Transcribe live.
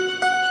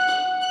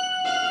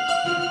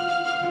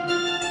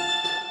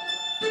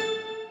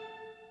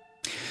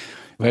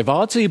Vai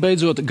Vācija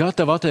beidzot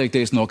gatava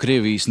atteikties no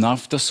Krievijas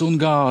naftas un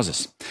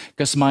gāzes?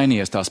 Kas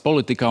mainījies tās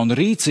politikā un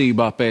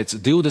rīcībā pēc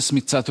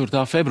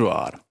 24.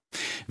 februāra?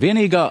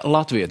 Vienīgā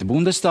latvieta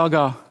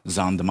Bundestāgā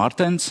Zanda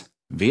Martens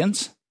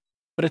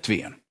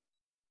 1-1.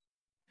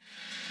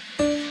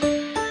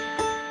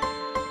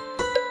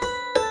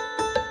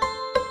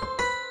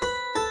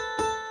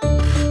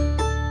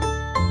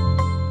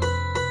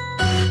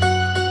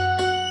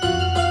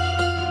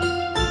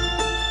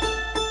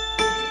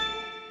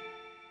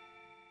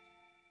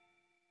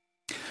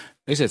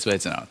 Esiet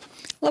sveicināti.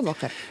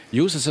 Labvakar.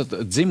 Jūs esat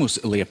dzimusi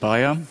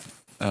Liepājā,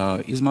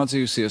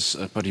 izmācījusies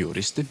par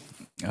juristi,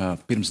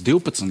 pirms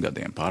 12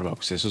 gadiem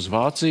pārvākusies uz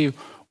Vāciju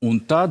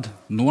un tad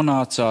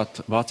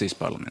nonācāt Vācijas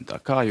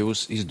parlamentā. Kā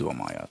jūs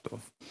izdomājāt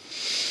to?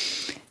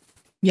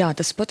 Jā,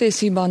 tas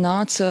patiesībā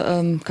nāca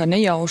kā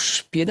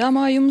nejaušs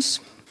piedāvājums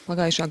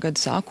pagājušā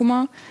gada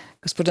sākumā,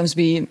 kas, protams,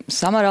 bija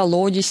samērā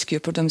loģiski,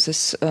 jo, protams,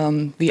 es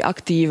biju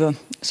aktīva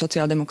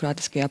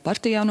sociāldemokrātiskajā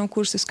partijā, no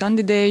kuras es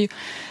kandidēju.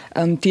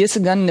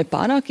 Tiesa gan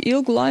nepārāk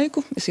ilgu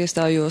laiku. Es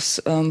iestājos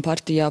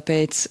partijā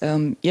pēc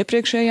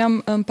iepriekšējām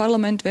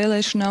parlamentu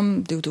vēlēšanām,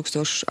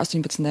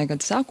 2018.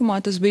 gada sākumā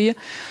tas bija,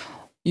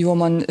 jo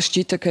man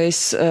šķita, ka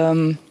es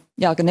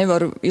ka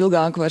nevaru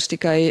ilgāk vairs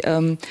tikai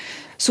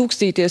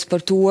sūkstīties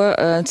par to,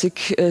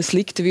 cik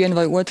slikti viena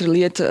vai otra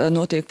lieta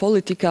notiek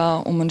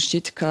politikā, un man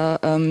šķiet, ka,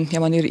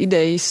 ja man ir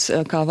idejas,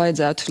 kā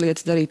vajadzētu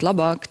lietas darīt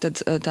labāk, tad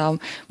tā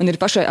man ir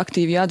pašai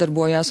aktīvi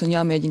jādarbojās un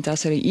jāmēģina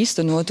tās arī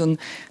īstenot, un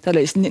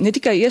tādēļ es ne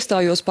tikai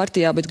iestājos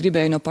partijā, bet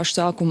gribēju no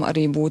paša sākuma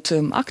arī būt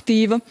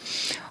aktīva.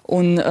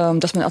 Un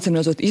tas man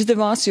acīmredzot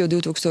izdevās, jo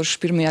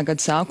 2001.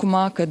 gada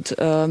sākumā, kad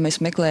mēs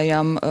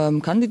meklējām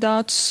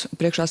kandidātus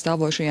priekšā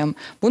stāvošajām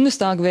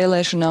Bundestāga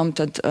vēlēšanām,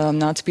 tad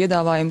nāca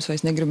piedāvājums, vai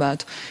es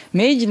negribētu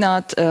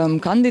mēģināt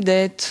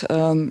kandidēt.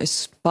 Es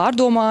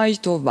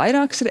pārdomāju to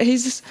vairākas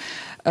reizes,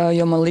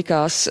 jo man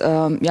likās,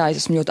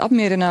 es esmu ļoti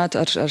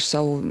apmierināta ar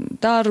savu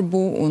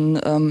darbu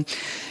un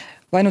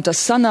vai nu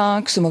tas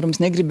sanāks, un, protams,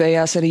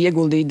 negribējās arī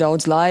ieguldīt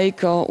daudz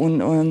laika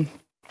un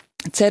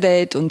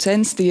cerēt un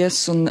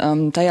censties,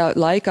 un tajā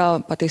laikā,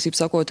 patiesībā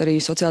sakot, arī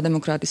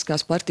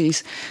sociāldemokrātiskās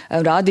partijas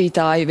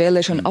rādītāji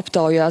vēlēšanu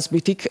aptaujās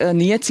bija tik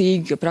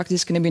niecīgi, ka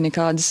praktiski nebija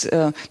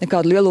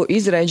nekādu lielo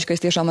izrēģi, ka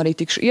es tiešām arī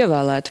tikšu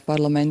ievēlēta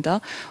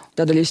parlamentā.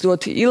 Tādēļ es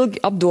ļoti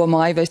ilgi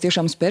apdomāju, vai es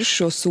tiešām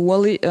spēršu šo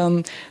soli,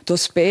 to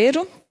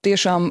spēru.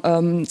 Tiešām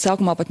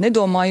sākumā pat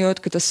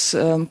nedomājot, ka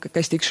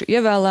es tikšu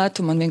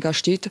ievēlēta, man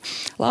vienkārši šķita,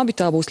 labi,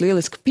 tā būs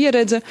lieliska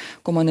pieredze,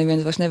 ko man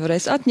neviens vairs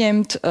nevarēs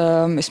atņemt.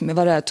 Es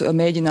varētu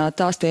mēģināt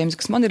tās tēmas,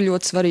 kas man ir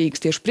ļoti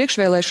svarīgas tieši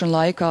priekšvēlēšana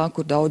laikā,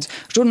 kur daudz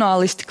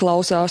žurnālisti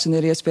klausās un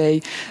ir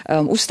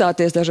iespēja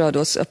uzstāties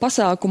dažādos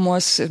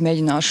pasākumos.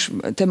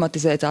 Mēģināšu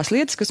tematizēt tās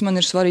lietas, kas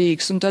man ir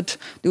svarīgas, un tad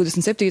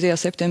 27.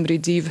 septembrī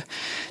dzīve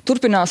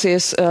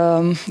turpināsies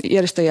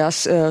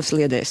ierastajās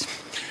sliedēs.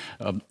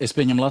 Es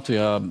pieņemu,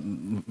 Latvijā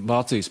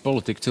Vācijas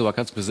politiku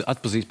cilvēku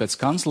atpazīst pēc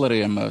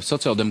kancleriem.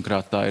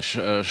 Sociāldemokrātā ir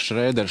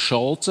Šrēdera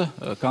Šolca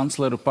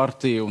kancleru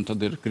partija, un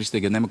tad ir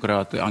kristīgie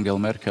demokrāti Angela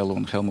Merkele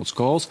un Helmuts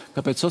Kohls.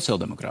 Kāpēc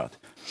sociāldemokrāti?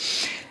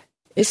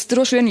 Es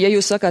droši vien, ja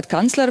jūs sakāt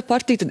kanclera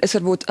partiju, tad es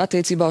varbūt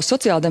attiecībā uz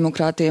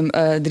sociāldemokrātiem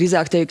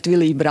drīzāk teiktu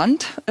Vilija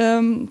Brandt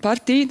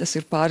partiju. Tas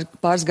ir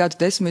pāris gadu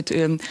desmit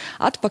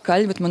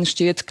atpakaļ, bet man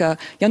šķiet, ka,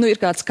 ja nu ir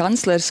kāds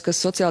kanclers,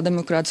 kas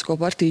sociāldemokrātisko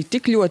partiju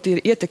tik ļoti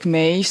ir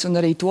ietekmējis un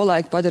arī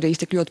tolaik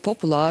padarījis tik ļoti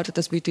populāru,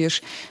 tas bija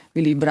tieši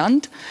Vilija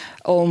Brandt.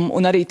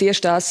 Un arī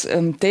tieši tās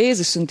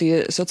tēzes un tie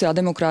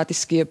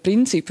sociāldemokrātiskie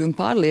principi un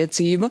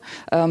pārliecība,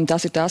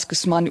 tās ir tās,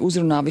 kas mani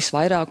uzrunā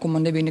visvairāk, un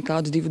man nebija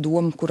nekādu divu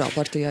domu, kurā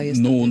partijā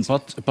iestāties. Nu, un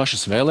pat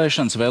pašas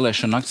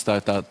vēlēšana nakts,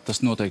 tas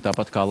notiek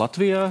tāpat kā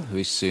Latvijā.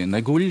 Visi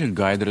neguļ,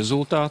 gaida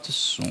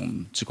rezultātus,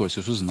 un cik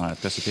jūs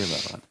uzzinājāt, kas ir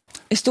ievēlēti?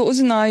 Es to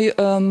uzzināju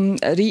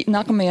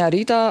nākamajā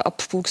rītā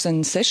ap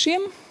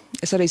 6:00.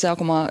 Es arī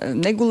sākumā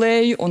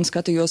negulēju un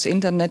skatījos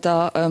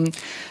internetā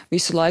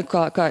visu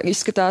laiku, kā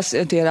izskatās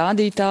tie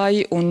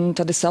rādītāji, un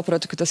tad es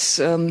sapratu, ka tas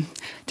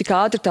tik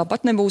ātri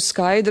tāpat nebūs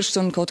skaidrs,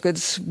 un kaut kad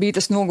bija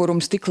tas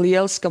nogurums tik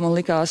liels, ka man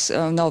likās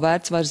nav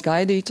vērts vairs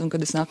gaidīt, un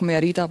kad es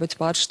nākamajā rītā pēc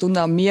pāris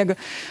stundām miega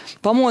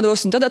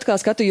pamodos, un tad atkal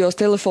skatījos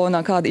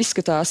telefonā, kādi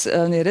izskatās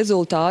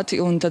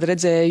rezultāti, un tad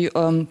redzēju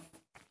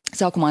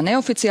sākumā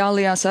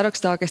neoficiālajā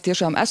sarakstā, ka es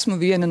tiešām esmu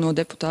viena no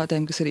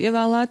deputātēm, kas ir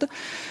ievēlēta.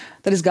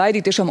 Tad es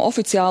gaidīju tiešām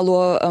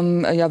oficiālo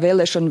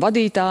vēlēšanu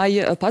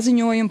vadītāju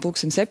paziņojumu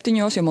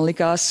 7:00, jo man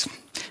likās,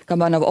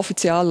 kamēr nav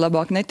oficiāli,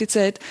 labāk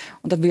neticēt.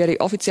 Un tad bija arī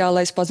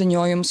oficiālais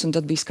paziņojums, un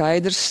tad bija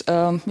skaidrs,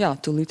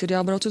 tūlīt ir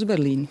jābrauc uz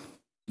Berlīni.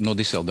 No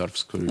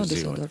Diseldorfas, kur jūs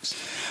dzīvojat.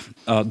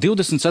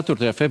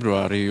 24.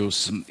 februārī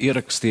jūs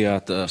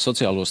ierakstījāt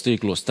sociālos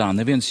tīklos tā: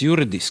 neviens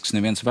juridisks,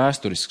 neviens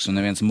vēsturisks un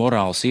neviens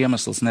morāls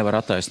iemesls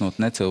nevar attaisnot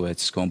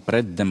necilvēcisko un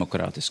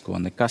pretdemokrātisko.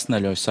 Nekas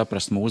neļauj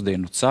saprast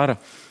mūsdienu cara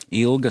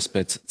ilgas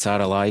pēc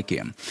cara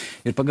laikiem.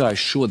 Ir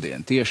pagājuši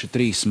šodien tieši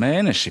 3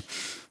 mēneši.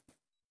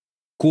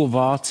 Ko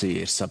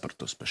Vācija ir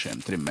sapratusi par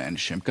šiem 3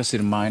 mēnešiem? Kas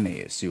ir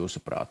mainījies,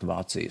 jūsuprāt,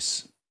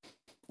 Vācijas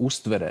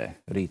uztverē,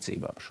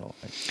 rīcībā par šo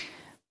laiku?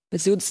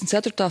 Pēc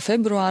 24.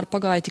 februāra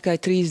pagāja tikai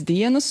 3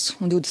 dienas,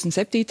 un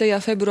 27.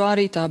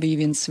 februārī tā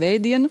bija viena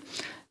svētdiena,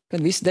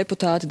 kad visi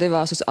deputāti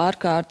devās uz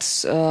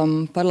ārkārtas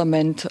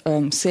parlamenta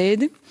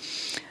sēdi,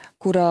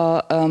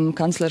 kurā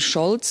kanclers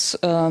Šolts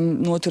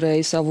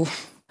noturēja savu,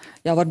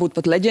 varbūt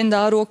pat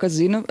leģendāro, kas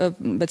zina,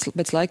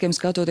 pēc laikiem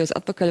skatoties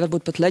atpakaļ,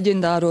 varbūt pat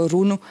leģendāro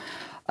runu,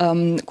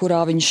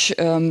 kurā viņš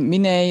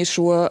minēja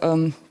šo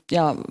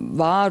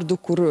vārdu,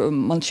 kur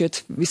man šķiet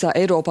visā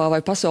Eiropā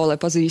vai pasaulē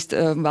pazīst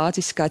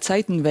vāciski kā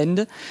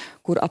Zeitenwende,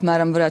 kur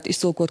apmēram varētu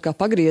iztulkot kā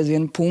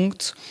pagrieziena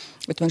punkts,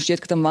 bet man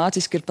šķiet, ka tam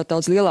vāciski ir pat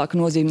daudz lielāka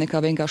nozīme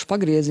nekā vienkārši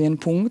pagrieziena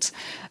punkts.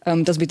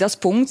 Tas bija tas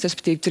punkts,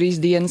 respektīvi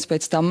 3 dienas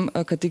pēc tam,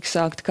 kad tika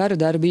sākta kara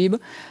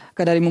darbība,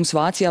 kad arī mums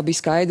Vācijā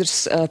bija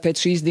skaidrs,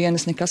 pēc šīs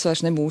dienas nekas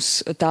vairs nebūs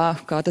tā,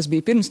 kā tas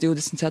bija pirms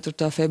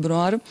 24.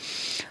 februāra.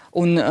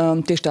 Un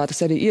tieši tā tas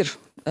arī ir.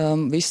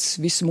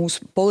 Viss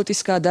mūsu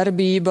politiskā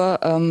darbība,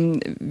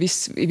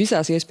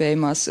 visās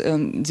iespējamās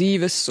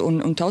dzīves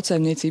un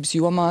tautsaimniecības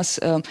jomās,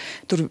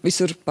 tur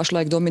visur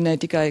pašlaik dominē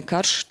tikai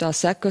karš, tā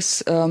sekas,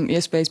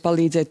 iespējas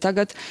palīdzēt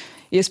tagad,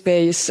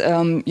 iespējas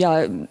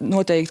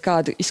noteikt,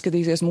 kāda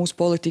izskatīsies mūsu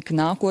politika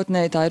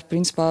nākotnē, tā ir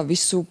principā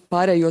visu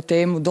pārējo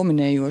tēmu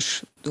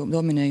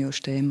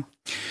dominējoša tēma.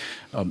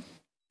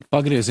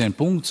 Pagrieziena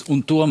punkts,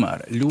 un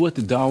tomēr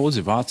ļoti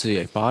daudzi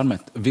Vācijai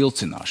pārmet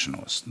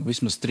vilcināšanos.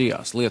 Vismaz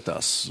 3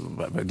 lietās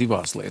vai 2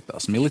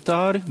 lietās.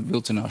 Militāri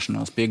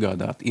vilcināšanās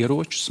piegādāt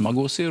ieročus,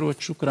 smagos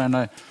ieročus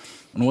Ukrainai,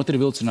 un otri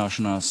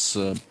vilcināšanās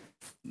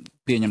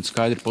pieņemt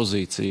skaidru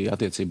pozīciju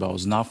attiecībā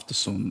uz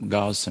naftas un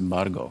gāzes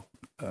embargo,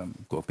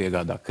 ko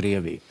piegādā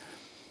Krievija.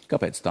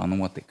 Kāpēc tā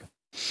notika?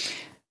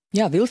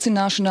 Jā,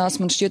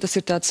 vilcināšanās, man šķiet, tas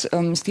ir tāds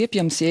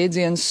stiepjams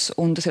jēdziens,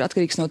 un tas ir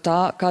atkarīgs no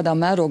tā, kādā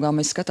mērogā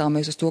mēs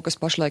skatāmies uz to, kas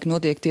pašlaik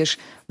notiek tieši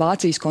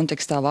Vācijas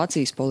kontekstā,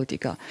 Vācijas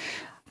politikā.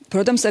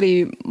 Protams,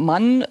 arī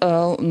man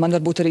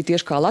varbūt arī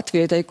tieši kā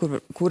latvietei,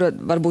 kura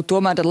varbūt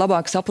tomēr tad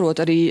labāk saprot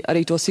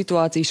arī to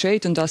situāciju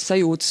šeit un tās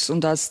sajūtas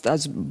un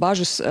tās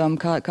bažas,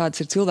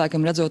 kādas ir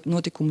cilvēkiem redzot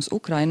notikumus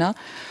Ukrainā.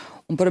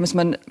 Un, protams,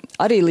 man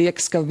arī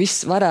liekas, ka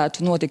viss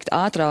varētu notikt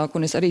ātrāk,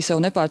 un es arī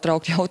sev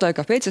nepārtraukti jautāju,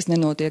 kāpēc tas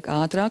nenotiek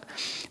ārāk.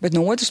 Bet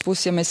no otras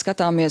puses, ja mēs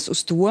skatāmies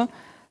uz to,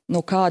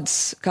 no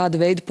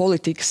kāda veida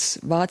politikas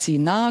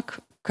Vācija nāk,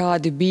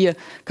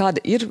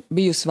 kāda ir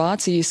bijusi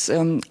Vācijas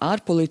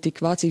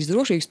ārpolitika, Vācijas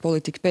drošības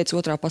politika pēc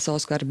 2.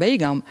 pasaules kara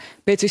beigām,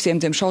 pēc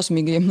visiem tiem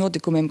šausmīgajiem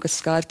notikumiem, kas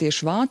skāra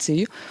tieši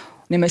Vāciju.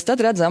 Ja mēs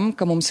tad redzam,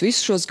 ka mums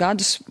visus šos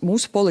gadus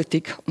mūsu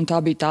politika, un tā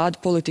bija tāda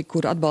politika,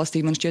 kur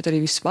atbalstīja man šķiet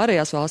arī visas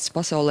pārējās valstis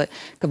pasaulē,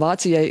 ka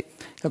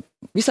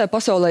visai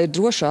pasaulē ir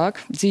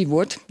drošāk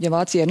dzīvot, ja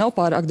Vācijai nav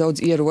pārāk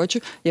daudz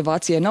ieroču, ja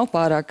Vācijai nav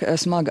pārāk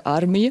smaga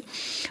armija.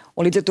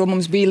 Un līdz ar to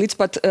mums bija līdz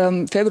pat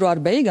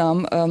februāra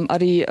beigām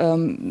arī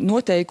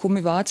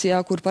noteikumi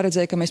Vācijā, kur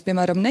paredzēja, ka mēs,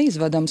 piemēram,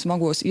 neizvedam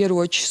smagos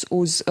ieročus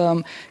uz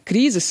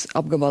krīzes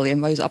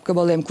apgabaliem vai uz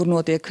apgabaliem, kur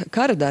notiek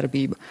kara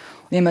darbība.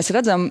 Ja mēs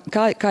redzam,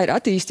 kā ir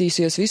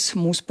attīstījusies viss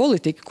mūsu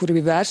politika, kura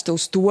bija vērsta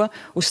uz to,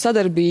 uz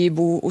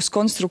sadarbību, uz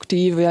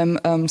konstruktīviem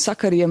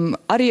sakariem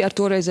arī ar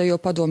toreizējo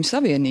Padomju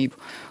Savienību.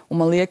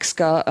 Un man liekas,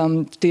 ka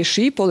tieši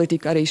šī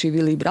politika, arī šī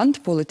Vilija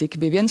Brandta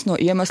politika bija viens no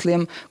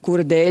iemesliem,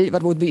 kura dēļ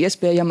varbūt bija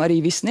iespējama arī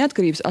viss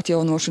neatkarības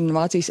atjaunošana,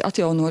 Vācijas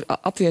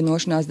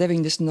apvienošanās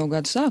 90.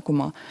 gadu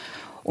sākumā.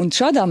 Un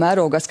šādā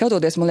mērogā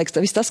skatoties, man liekas,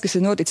 viss tas, kas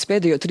ir noticis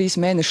pēdējo 3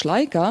 mēnešu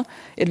laikā,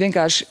 ir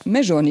vienkārši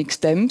mežonīgs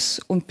temps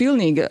un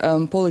pilnīga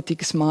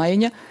politikas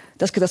maiņa.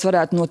 Tas, ka tas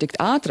varētu notikt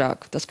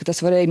ātrāk, tas, ka tas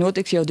varēja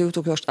notikt jau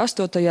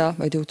 2008.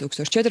 vai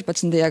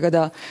 2014.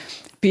 gadā,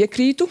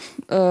 piekrītu,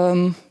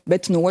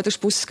 bet no otras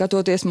puses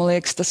skatoties, man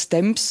liekas, tas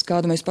temps,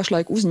 kādu mēs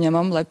pašlaik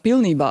uzņemam, lai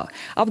pilnībā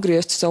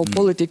apgrieztu savu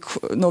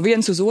politiku no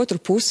vienas uz otru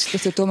pusi,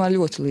 tas ir tomēr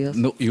ļoti liels.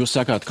 Jūs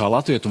sakāt, kā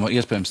latvietu, un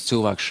iespējams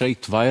cilvēki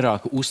šeit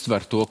vairāk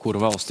uztver to, kur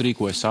valsts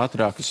rīkojas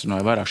ātrāk, es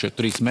runāju vairāk šie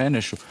 3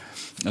 mēnešu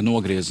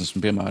nogriezums,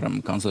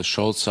 piemēram, kanclers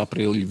Šolts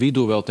aprīļa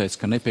vidū vēl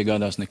teica, ka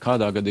nepiegādās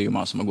nekādā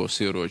gadījumā smagos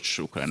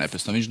ieročus Ukrainai.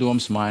 Pēc tam viņš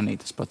domas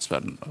mainīt, tas pats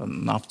var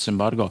naftas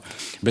embargo.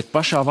 Bet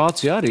pašā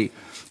Vācijā arī,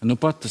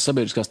 pat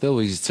sabiedriskās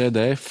televīzijas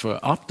CDF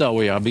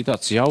aptaujā bija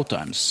tāds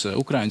jautājums.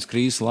 Ukrainas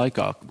krīzes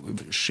laikā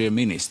šie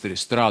ministri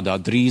strādā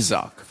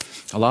drīzāk.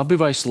 Labi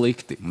vai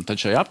slikti? Un tad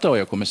šajā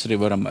aptaujā, ko mēs arī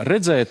varam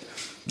redzēt,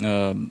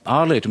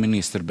 ārlietu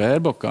ministra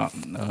Bērboka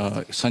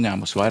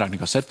saņēmusi vairāk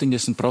nekā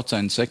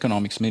 70%,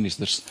 ekonomikas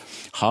ministrs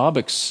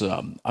Hābeks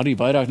arī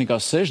vairāk nekā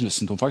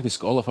 60%, un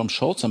faktiski Olafam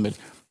Šolcam ir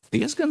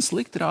diezgan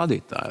slikti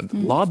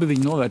rādītāji. Labi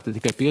viņi novērtē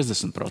tikai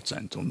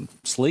 50% un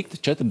slikti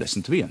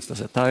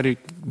 41%. Tā ir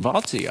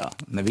Vācijā.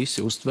 Ne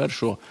visi uztver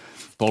šo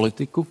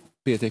politiku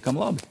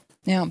pietiekam labi.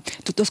 Jā,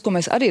 tas, ko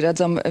mēs arī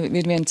redzam,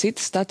 ir viena cita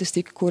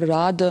statistika, kur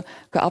rāda,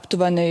 ka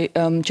aptuveni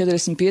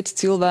 45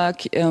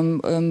 cilvēki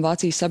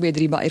Vācijas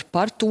sabiedrībā ir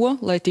par to,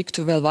 lai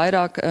tiktu vēl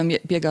vairāk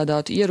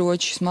piegādātu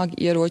ieroči, smagi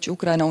ieroči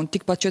Ukrainā, un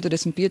tikpat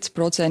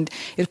 45%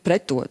 ir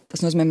pret to.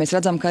 Tas nozīmē, mēs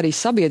redzam, ka arī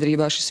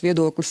sabiedrībā šis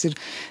viedoklis ir,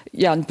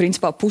 jā,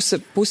 principā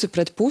puse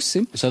pret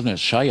pusi. Es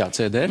atceros, šajā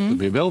CDF tur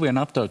bija vēl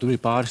viena aptauja, tur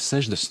bija pāris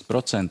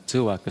 60%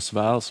 cilvēki, kas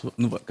vēlas,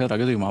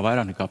 katrā gadījumā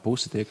vairāk nekā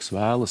pusi tie, kas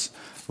vēlas,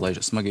 lai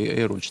smagie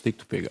ieroči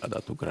tiktu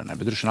piegādāti Ukrainai,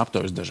 bet droši vien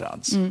aptaujas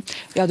dažādas.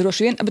 Jā,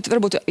 droši vien, bet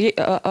varbūt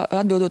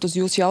atbildot uz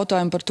jūsu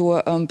jautājumu par to,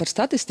 par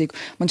statistiku,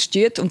 man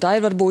šķiet, un tā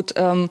ir varbūt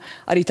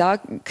arī tā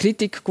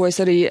kritika, ko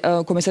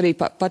mēs arī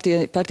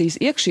partijas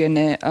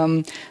iekšienē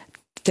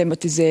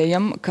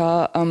tematizējam,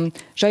 ka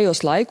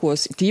šajos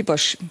laikos,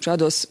 tīpaši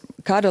šādos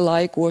kara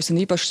laikos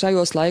un īpaši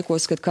šajos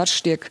laikos, kad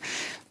karš tiek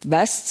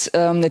vests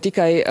ne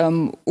tikai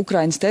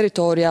Ukrainas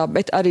teritorijā,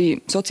 bet arī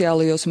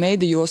sociālajos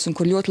mēdījos, un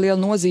kur ļoti liela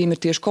nozīme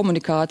ir tieši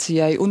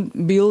komunikācijai un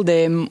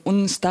bildēm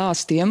un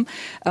stāstiem.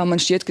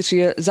 Man šķiet, ka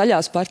šie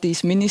zaļās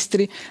partijas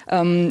ministri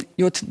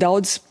ļoti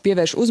daudz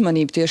pievērš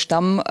uzmanību tieši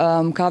tam,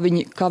 kā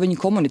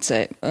viņi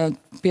komunicē.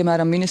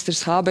 Piemēram,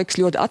 ministrs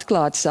Hābeks ļoti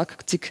atklāti saka,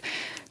 cik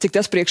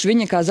tas priekš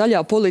viņa kā zaļā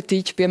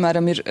politiķa,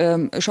 piemēram, ir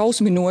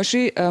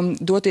šausminoši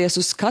doties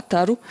uz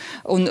Kataru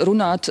un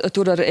runāt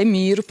tur ar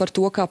emīru par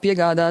to, kā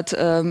piegādāt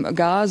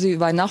gāzi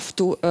vai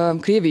naftu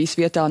Krievijas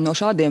vietā no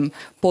šādiem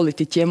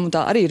politiķiem. Un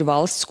tā arī ir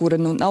valsts, kura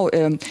nav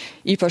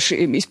īpaši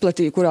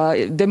izplatīta, kurā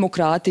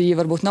demokrātija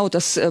varbūt nav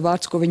tas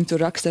vārds, ko viņi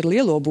tur raksta ar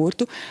lielo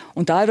burtu.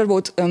 Un tā ir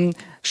varbūt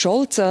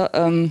Šolca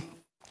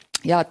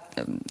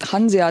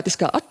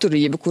hanziātiskā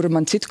atturība, kura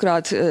man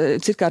citkārt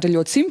ir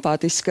ļoti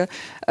simpātiska,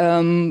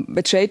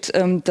 bet šeit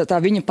tā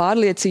viņa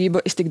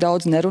pārliecība, es tik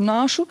daudz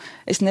nerunāšu,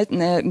 es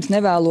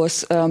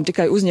nevēlos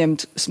tikai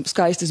uzņemt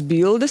skaistas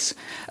bildes,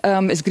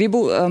 es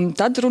gribu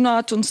tad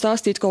runāt un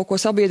stāstīt kaut ko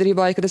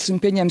sabiedrībai, kad es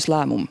esmu pieņēmis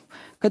lēmumu.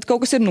 Kad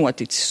kaut kas ir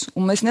noticis,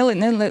 un mēs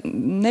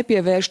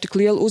nepievērš tik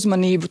lielu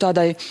uzmanību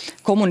tādai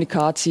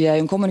komunikācijai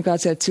un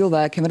komunikācijai ar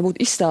cilvēkiem, varbūt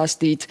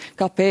izstāstīt,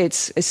 kāpēc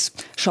es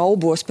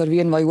šaubos par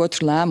vienu vai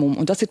otru lēmumu.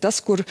 Un tas ir tas,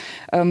 kur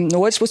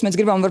no otras puses mēs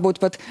gribam varbūt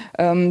pat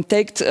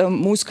teikt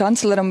mūsu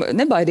kancleram,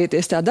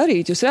 nebaidieties tā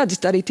darīt. Jūs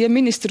redzat, arī tie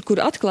ministri,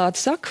 kur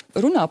atklāti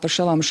runā par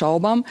savām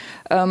šaubām,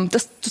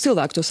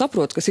 cilvēki to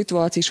saprot, ka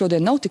situācija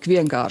šodien nav tik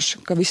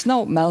vienkārša, ka viss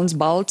nav melns,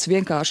 balts,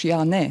 vienkārši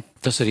jā, nē.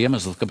 Tas ir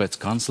iemesls, kāpēc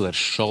kanclers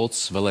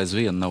Šolts vēl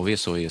aizvien nav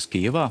viesojies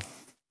Kijevā?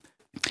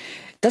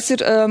 Tas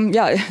ir,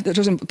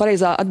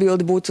 pareizā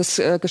atbilde būtu,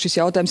 ka šis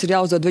jautājums ir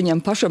jāuzdod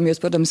viņam pašam, jo,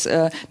 protams,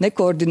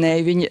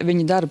 nekoordinēja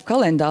viņa darba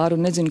kalendāru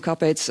un nezinu,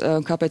 kāpēc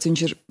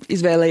viņš ir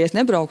izvēlējies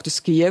nebraukt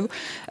uz Kijevu.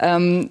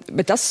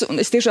 Bet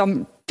es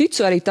tiešām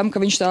ticu arī tam,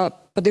 ka viņš tā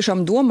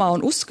patiešām domā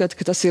un uzskata,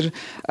 ka tas ir,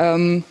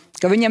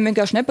 ka viņam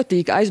vienkārši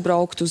nepatīk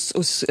aizbraukt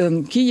uz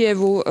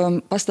Kijevu,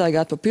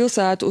 pastaigāt pa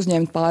pilsētu,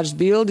 uzņemt pāris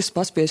bildes,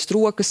 paspiest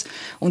rokas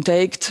un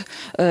teikt,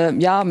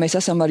 jā, mēs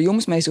esam ar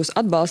jums, mēs jūs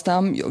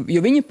atbalstām,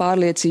 jo viņa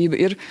pārliecība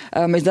ir,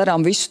 mēs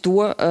darām visu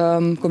to,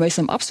 ko mēs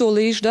esam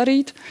apsolījuši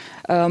darīt.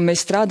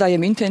 Mēs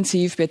strādājam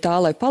intensīvi pie tā,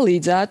 lai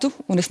palīdzētu,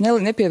 un es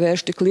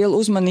nepievēršu tik lielu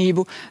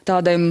uzmanību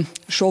tādiem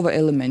šova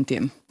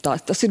elementiem.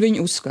 Tas ir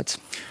viņa uzskats.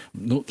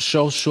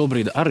 Šaus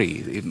šobrīd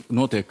arī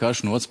notiek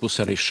karš, no otras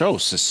puses arī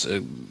šaus. Es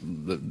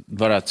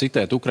varētu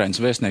citēt Ukrainas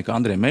vēstnieku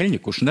Andreju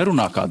Meļņiku, kurš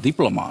nerunā kā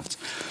diplomāts,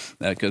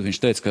 kad viņš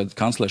teica, ka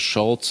kanclers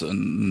Šolts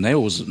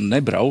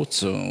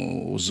nebrauc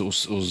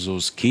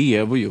uz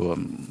Kijevu, jo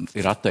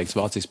ir atteikts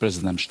Vācijas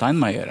prezidentam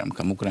Steinmeieram,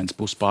 kam Ukrainas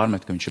puses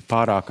pārmet, ka viņš ir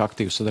pārāk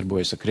aktīvi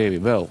sadarbojies ar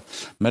Krieviju vēl.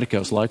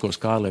 Merkels laikos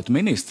kā ārlietu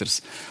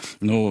ministrs.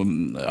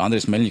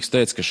 Andrijs Meļņiks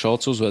teica, ka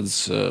Šolts uzvedas,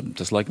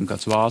 tas laikam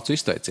kāds vācu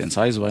izteiciens,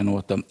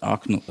 aizvainota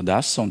aknu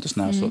desa, un tas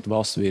nesot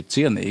valsts vīri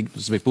cienīgi.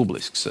 Tas bija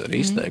publisks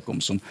arī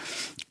izteikums. Un,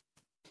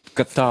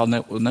 kad tā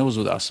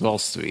neuzvedās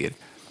valsts vīri,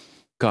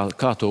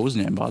 kā to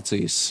uzņēma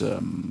Vācijas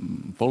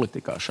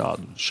politikā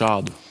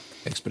šādu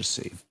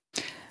ekspresiju?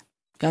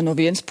 Jā, no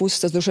vienas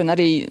puses tas droši vien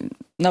arī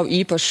nav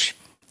īpaši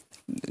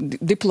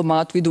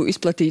diplomātu vidū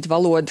izplatīta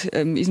valoda,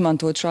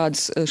 izmantot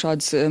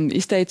šādas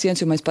izteiciens,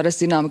 jo mēs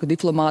parasti zinām, ka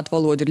diplomātu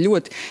valoda ir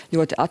ļoti,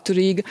 ļoti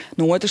atturīga.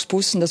 No otras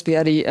puses, un tas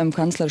bija arī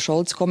kanclera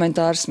Šolts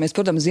komentārs, mēs,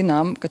 protams,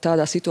 zinām, ka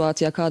tādā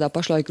situācijā, kādā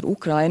pašlaik ir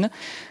Ukraina,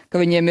 ka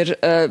viņiem ir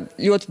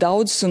ļoti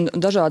daudz un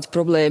dažādas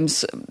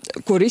problēmas,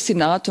 ko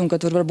risināt, un ka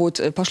tur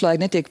varbūt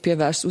pašlaik netiek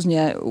pievērst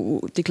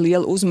tik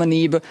liela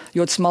uzmanība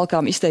ļoti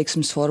smalkām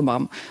izteiksmes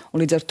formām.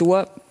 Un līdz ar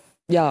to,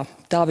 jā,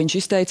 tā viņš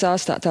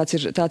izteicās,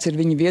 tāds ir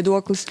viņa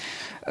viedoklis.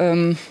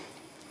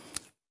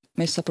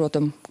 Mēs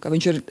saprotam, ka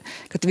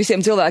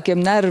visiem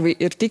cilvēkiem nervi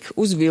ir tik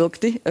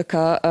uzvilkti,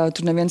 ka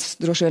tur neviens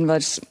droši vien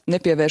vairs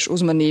nepievērš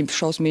uzmanību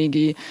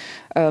šausmīgi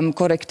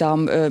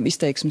korektām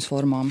izteiksmes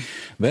formām.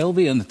 Vēl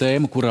viena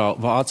tēma, kurā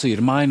Vācija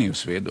ir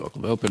mainījusi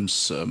viedokli. Vēl pirms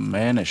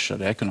mēneša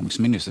arī ekonomikas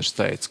ministrs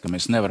teica, ka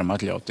mēs nevaram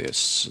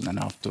atļauties ne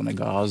naftu, ne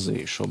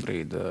gāzi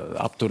šobrīd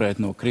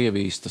apturēt no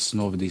Krievijas. Tas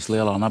novedīs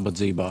lielā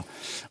nabadzībā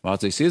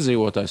Vācijas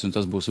iedzīvotājs, un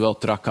tas būs vēl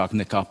trakāk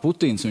nekā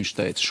Putins. Viņš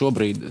teica,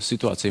 šobrīd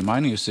situācija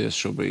mainījusies,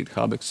 šobrīd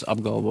Hābeks kas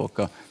apgalvo,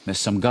 ka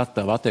mēs esam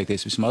gatavi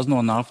atteikties vismaz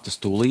no naftas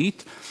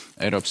tūlīt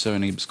Eiropas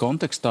Savienības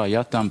kontekstā,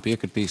 ja tam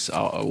piekritīs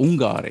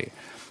Ungārija.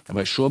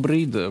 Vai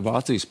šobrīd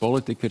Vācijas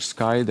politika ir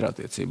skaidra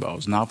attiecībā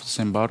uz naftas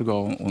embargo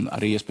un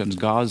arī iespējams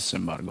gāzes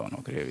embargo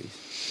no Krievijas?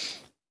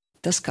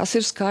 Tas, kas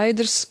ir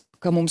skaidrs,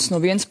 ka mums no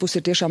vienas puses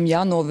ir tiešām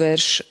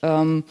jānovērš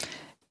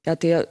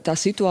tā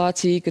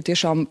situācija, ka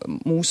tiešām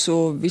mūsu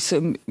visa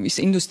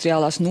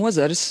industriālās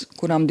nozares,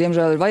 kurām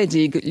diemžēl ir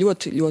vajadzīga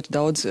ļoti, ļoti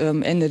daudz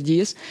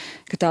enerģijas,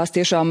 ka tās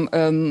tiešām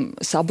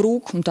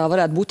sabrūk, un tā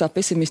varētu būt tā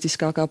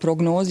pesimistiskākā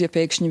prognoze, ja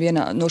pēkšņi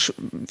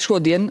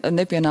šodien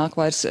nepienāk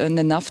vairs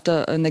ne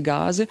nafta, ne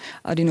gāze,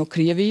 arī no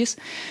Krievijas.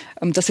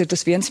 Tas ir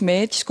tas viens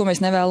mērķis, ko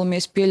mēs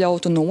nevēlamies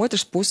pieļaut, un no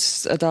otras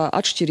puses tā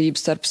atšķirība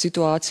starp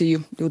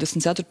situāciju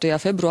 24.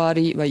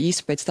 februārī vai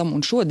īsi pēc tam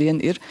un šodien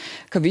ir,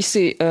 ka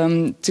visi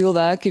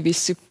cilvēki,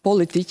 visi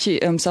politiķi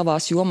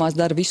savās jomās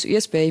dara visu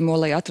iespējamo,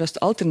 lai atrastu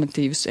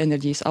alternatīvas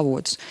enerģijas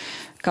avotus.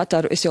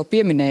 Kataru es jau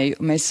pieminēju,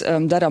 mēs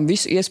darām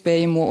visu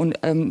iespējamo un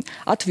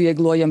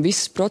atvieglojam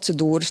visas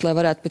procedūras, lai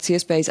varētu pēc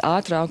iespējas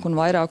ātrāk un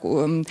vairāk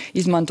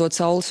izmantot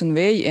saules un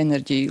vēja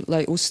enerģiju,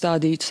 lai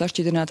uzstādītu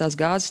sašķidrinātās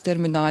gāzes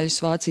termināļus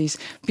Vācijas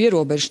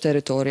pierobežu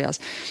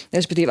teritorijās.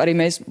 Respektīvi, arī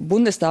mēs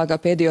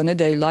Bundestāgā pēdējo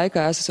nedēļu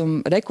laikā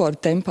esam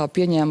rekordtempā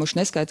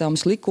pieņēmuši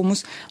neskaitāmus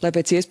likumus, lai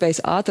pēc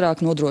iespējas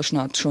ātrāk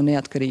nodrošinātu šo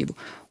neatkarību.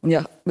 Un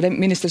ja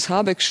ministrs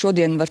Hābeks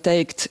šodien var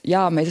teikt,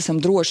 jā, mēs esam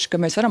droši, ka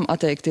mēs varam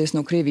atteikties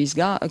no Krievijas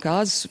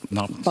gāzes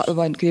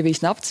vai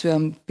Krievijas naftas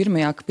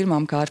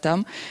pirmām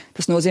kārtām,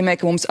 tas nozīmē,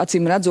 ka mums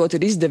acīm redzot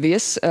ir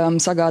izdevies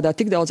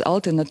sagādāt tik daudz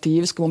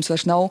alternatīvas, ka mums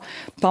vairs nav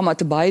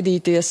pamata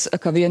baidīties,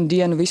 ka vienu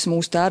dienu visu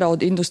mūsu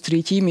tērauda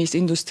industrija, ķīmijas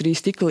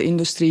industrija, stikla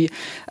industrija,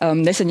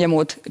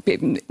 nesaņemot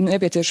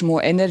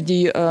nepieciešamo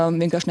enerģiju,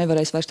 vienkārši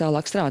nevarēs vairs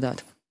tālāk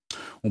strādāt.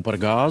 Un par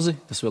gāzi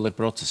tas vēl ir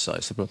procesā.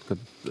 Es saprotu,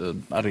 ka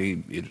arī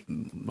ir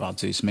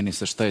Vācijas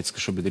ministrs teica, ka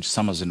šobrīd ir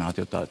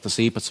samazināti, jo tas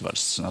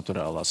īpatsvars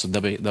naturālās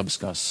dabas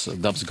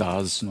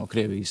gāzes no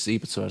Krievijas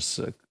īpatsvars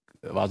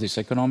Vācijas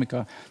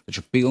ekonomikā,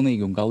 taču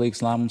pilnīgi un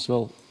galīgs lēmums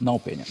vēl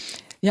nav pieņemts.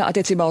 Jā,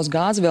 attiecībā uz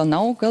gāzi vēl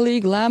nav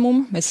galīgi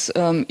lēmumu. Mēs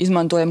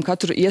izmantojam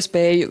katru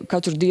iespēju,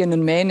 katru dienu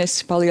un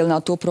mēnesi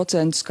palielināt to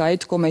procentu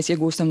skaitu, ko mēs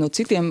iegūstam no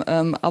citiem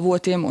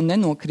avotiem un ne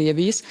no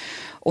Krievijas.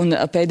 Un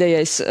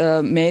pēdējais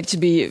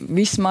mērķis bija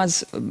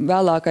vismaz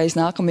vēlākais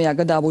nākamajā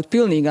gadā būt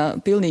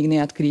pilnīgi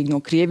neatkarīgi no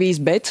Krievijas,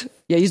 bet,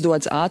 ja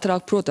izdodas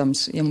ātrāk,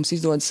 protams, ja mums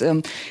izdodas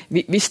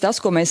viss tas,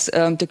 ko mēs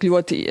tik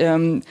ļoti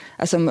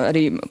esam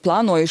arī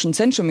plānojuši un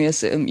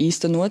cenšamies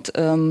īstenot,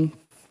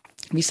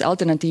 visi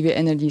alternatīvie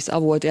enerģijas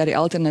avoti, arī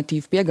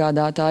alternatīvi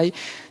piegādātāji.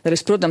 Tad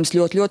es, protams,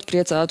 ļoti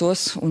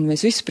priecātos, un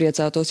mēs visi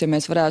priecātos, ja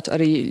mēs varētu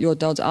arī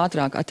ļoti daudz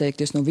ātrāk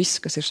atteikties no viss,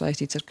 kas ir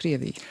saistīts ar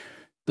Krieviju.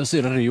 Tas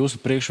ir arī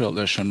jūsu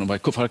priekšvēlēšanu vai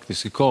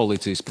faktiski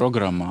koalīcijas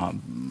programmā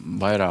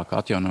vairāk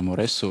atjaunamo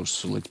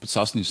resursu līdz pat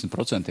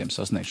 80%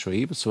 sasniegt šo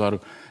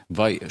īpatsvaru.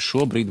 Vai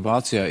šobrīd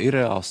Vācijā ir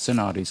reāls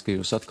scenārijs, ka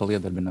jūs atkal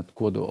iedarbināt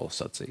kodola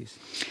sacijas?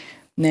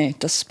 Nē,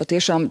 tas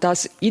patiešām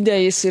tās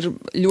idejas ir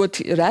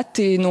ļoti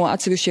reti no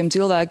atsevišķiem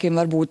cilvēkiem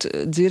varbūt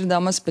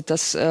dzirdamas, bet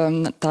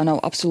tā nav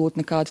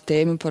absolūti nekāda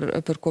tēma,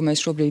 par ko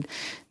mēs šobrīd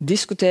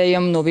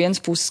diskutējam. No vienas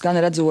puses, gan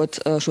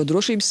redzot šo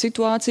drošības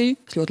situāciju,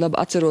 es ļoti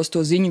labi atceros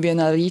to ziņu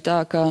vienā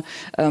rītā, ka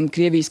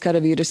Krievijas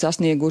karavīri ir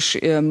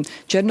sasnieguši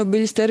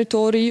Černobiļas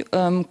teritoriju,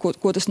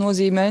 ko tas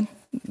nozīmē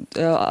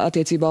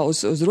attiecībā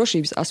uz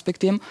drošības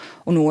aspektiem,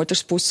 un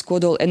otrs puses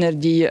kodola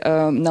enerģija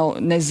nav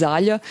ne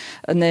zaļa,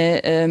 ne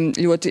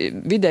ļoti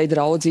videi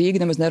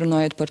draudzīga, nemaz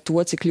nerunājot par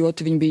to, cik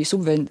ļoti viņi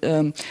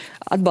bija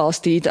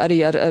atbalstīti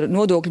arī ar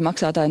nodokļu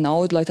maksātāju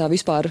naudu, lai tā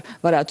vispār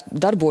varētu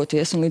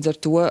darboties, un līdz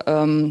ar to,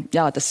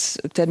 jā, tas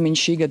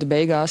termiņš šī gada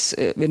beigās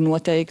ir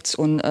noteikts,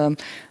 un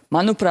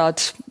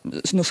manuprāt,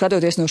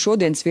 skatoties no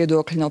šodienas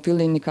viedokļa, nav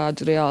pilnīgi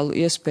nekādu reālu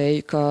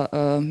iespēju, ka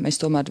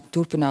mēs tomēr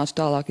turpinātu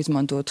tālāk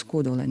izmantot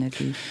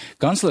kodolenerģiju.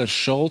 Kanclers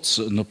Šolts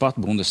pat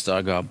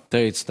Bundestāgā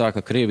teica tā,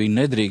 ka Krievija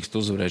nedrīkst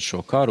uzvarēt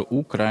šo karu,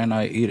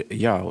 Ukrainai ir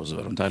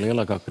jāuzvar. Un tā ir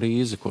lielākā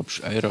krīze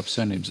kopš Eiropas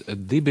Savienības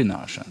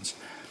dibināšanas.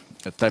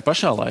 Tā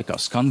pašā laikā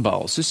skan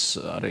balsis,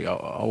 arī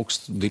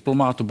augstu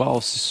diplomātu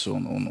balsis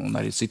un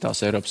arī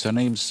citās Eiropas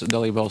Savienības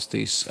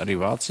dalībvalstīs, arī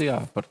Vācijā,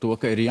 par to,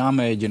 ka ir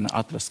jāmēģina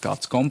atrast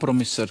kāds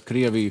kompromiss ar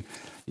Krieviju,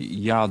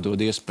 jādod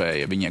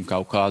iespēja viņiem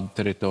kaut kādu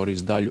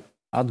teritorijas daļu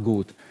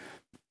atgūt.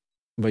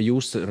 Vai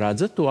jūs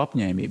redzat to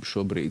apņēmību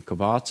šobrīd, ka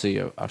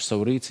Vācija ar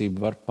savu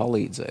rīcību var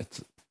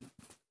palīdzēt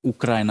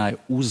Ukrainai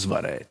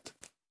uzvarēt?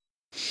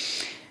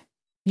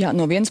 Jā,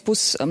 no vienas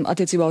puses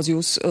attiecībā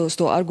uz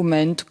to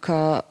argumentu,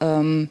 ka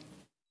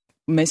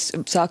mēs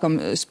sākam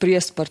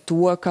spriest par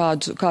to,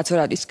 kāds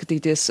varētu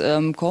izskatīties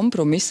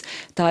kompromiss.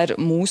 Tā ir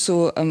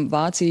mūsu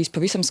Vācijas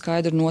pavisam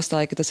skaidra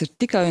nostāja, ka tas ir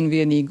tikai un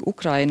vienīgi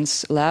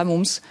Ukrainas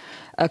lēmums,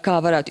 kā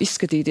varētu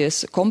izskatīties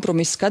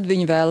kompromiss, kad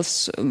viņi vēlas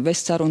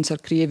vest sarunas ar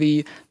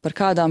Krieviju, par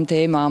kādām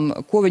tēmām,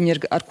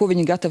 ar ko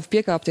viņi gatavi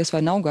piekāpties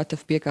vai nav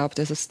gatavi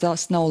piekāpties.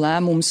 Tas nav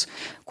lēmums,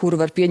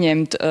 kuru var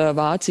pieņemt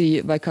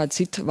Vācija vai kāda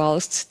cita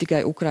valsts,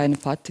 tikai Ukraina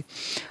pati.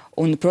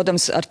 Un,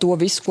 protams, ar to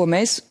visu, ko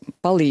mēs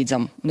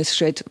palīdzam. Un es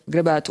šeit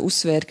gribētu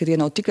uzsvērt, ka tie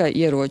nav tikai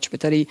ieroči,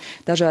 bet arī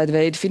dažādi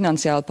veidi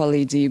finansiāla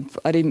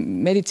palīdzība, arī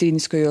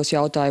medicīniskajos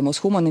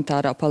jautājumos,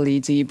 humanitārā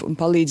palīdzība un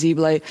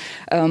palīdzība,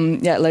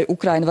 lai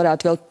Ukraina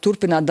varētu vēl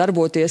turpināt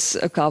darboties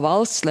kā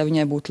valsts, lai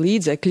viņai būtu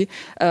līdzekļi.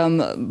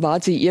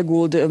 Vācija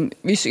iegulda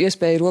visu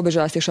iespēju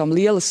robežās tiešām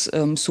lielas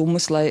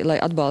summas, lai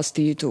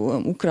atbalstītu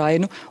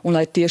Ukrainu un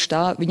lai tieši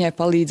tā viņai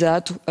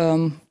palīdzētu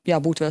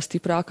būt vēl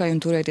stiprākai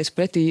un turēties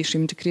pretī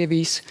šim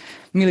Krievijas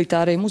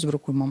militārajam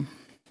uzbrukumam.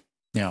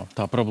 Jā,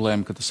 tā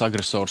problēma, ka tas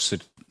agresors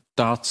ir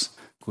tāds,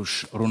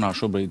 kurš runā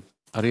šobrīd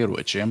ar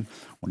ieročiem,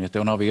 un ja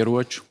tev nav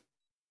ieroču,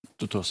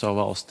 tu to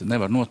savu valsti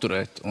nevar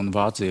noturēt, un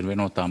Vācija ir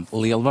viena no tām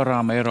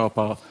lielvarām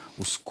Eiropā,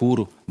 uz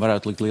kuru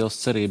varētu likt lielas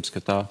cerības,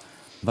 ka tā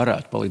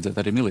varētu palīdzēt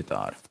arī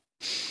militāri,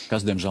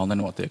 kas, diemžēl,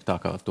 nenotiek tā,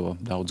 kā to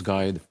daudz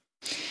gaida.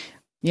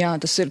 Jā,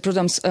 tas ir,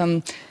 protams,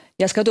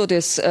 ja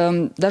skatoties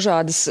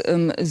dažādas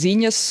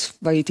ziņas,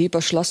 vai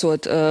tīpaši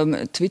lasot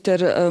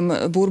Twitter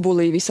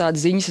burbulī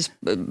visādas ziņas, es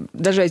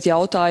dažreiz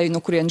jautāju, no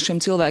kurien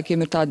šiem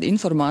cilvēkiem ir tāda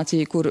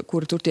informācija,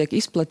 kur tur tiek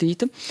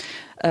izplatīta.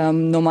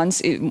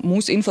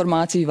 Mūsu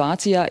informācija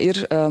Vācijā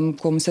ir,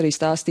 ko mums arī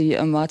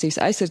stāstīja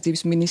Vācijas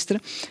aizsardzības ministra,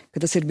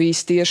 ka tas ir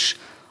bijis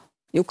tieši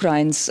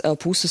Ukrainas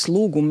puses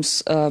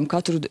lūgums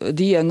katru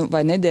dienu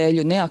vai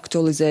nedēļu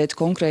neaktualizēt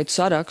konkrētu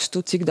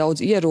sarakstu, cik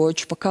daudz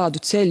ieroču pa kādu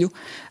ceļu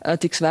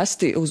tiks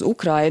vesti uz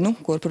Ukrainu,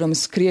 kur,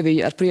 protams,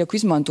 Krievija ar prieku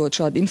izmantot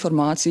šādu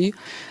informāciju.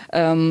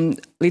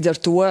 Līdz ar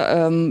to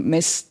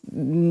mēs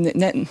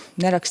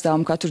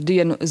nerakstām katru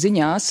dienu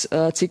ziņās,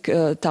 cik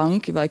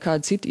tanki vai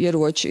kādi citi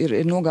ieroči ir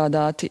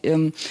nogādāti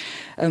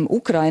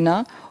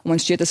Ukrainā. Un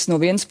man šķiet, tas no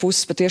vienas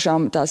puses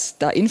patiešām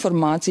tā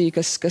informācija,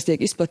 kas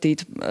tiek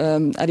izplatīta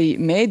arī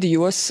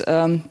mēdījos,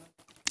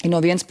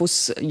 no vienas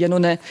puses, ja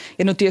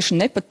nu tieši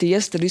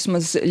nepatiesa, tad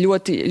vismaz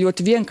ļoti,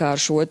 ļoti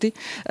vienkāršoti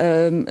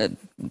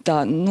tā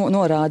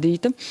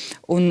norādīta.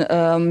 Un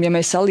ja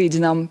mēs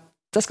salīdzinām,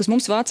 tas, kas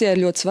mums Vācijā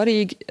ir ļoti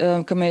svarīgi,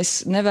 ka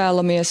mēs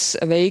nevēlamies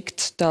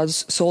veikt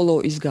tādus solo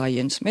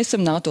izgājienus. Mēs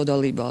esam NATO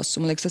dalībvalsts,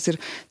 un man liekas, tas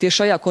ir tieši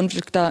šajā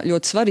konfliktā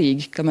ļoti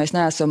svarīgi, ka mēs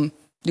neesam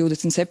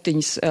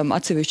 27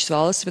 atsevišķas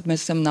valstis, bet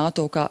mēs esam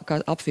NATO kā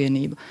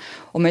apvienība.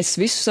 Un mēs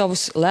visus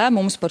savus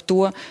lēmumus par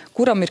to,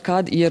 kuram ir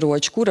kādi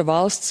ieroči, kura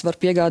valsts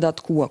var piegādāt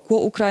ko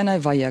Ukrainai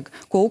vajag,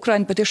 ko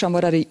Ukraina patiešām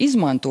var arī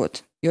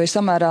izmantot, jo ir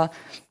samērā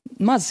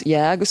maz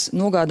jēgas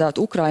nogādāt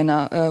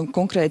Ukrainā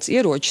konkrētas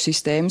ieroču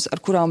sistēmas, ar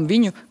kurām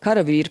viņu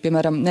karavīri,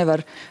 piemēram,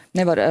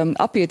 nevar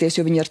apieties,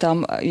 jo viņi ar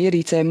tām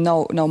ierīcēm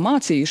nav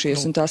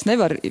mācījušies un tās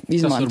nevar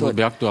izmantot. Tas varbūt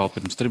bija aktuāli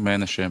pirms 3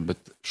 mēnešiem,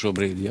 bet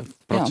šobrīd, ja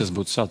process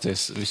būtu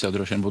sācies, visā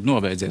droši vien būtu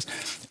nobeidzies.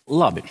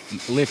 Labi,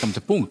 liekam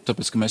te punktu,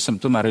 tāpēc, ka mēs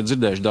esam tomēr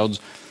dzirdējuši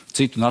daudz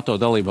citu NATO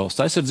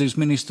dalībvalstu aizsardzības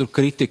ministru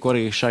kritiku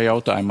arī šajā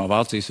jautājumā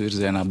Vācijas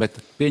virzienā, bet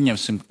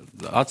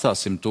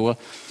atstāsim to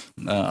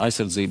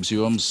aizsardzības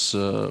jomas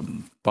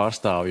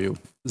pārstāvju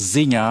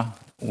ziņā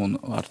un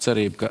ar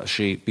cerību, ka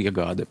šī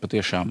piegāde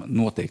patiešām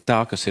notiek tā,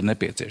 kas ir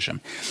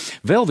nepieciešama.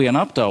 Vēl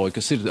viena aptauja,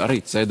 kas ir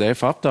arī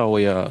CDF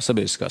aptauja,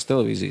 sabiedriskās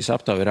televīzijas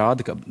aptauja,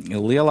 rāda, ka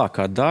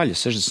lielākā daļa,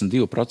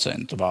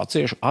 62%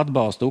 vāciešu,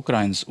 atbalsta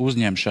Ukrainas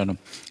uzņemšanu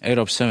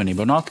Eiropas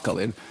Savienībā. Un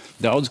atkal ir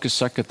daudz,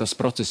 kas saka, ka tas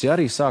process, ja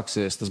arī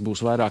sāksies, tas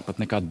būs vairāk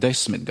pat nekā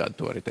 10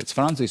 gadu. To arī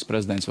teica Francijas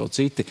prezidents, vēl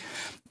citi.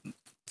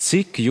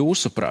 Cik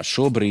jūsuprāt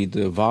šobrīd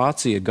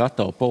Vācija ir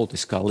gatava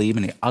politiskā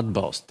līmenī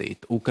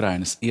atbalstīt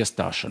Ukrainas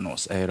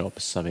iestāšanos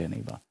Eiropas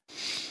Savienībā?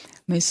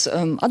 Mēs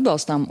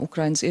atbalstām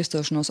Ukrainas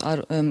iestāšanos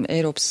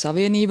Eiropas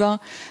Savienībā,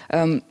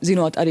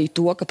 zinot arī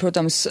to, ka,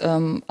 protams,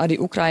 arī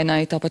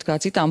Ukrainai, tāpat kā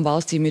citām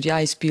valstīm, ir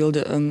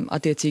jāizpilda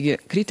attiecīgie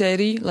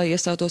kritēriji, lai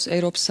iestātos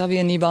Eiropas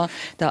Savienībā.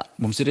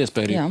 Mums ir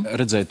iespēja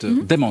redzēt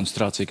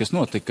demonstrāciju, kas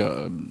notika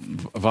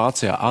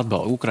Vācijā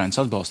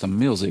Ukrainas atbalstam,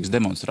 milzīgas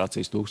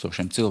demonstrācijas,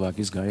 tūkstošiem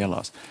cilvēku izgāja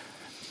ielās.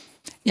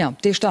 Jā,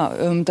 tieši tā.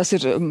 Tas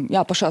ir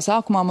pašā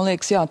sākumā, man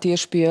liekas,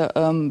 tieši pie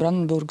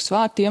Brandenburgas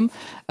vārtiem.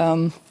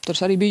 Tur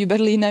arī biju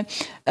Berlīnē.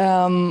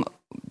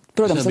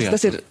 Protams,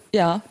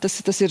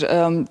 tas ir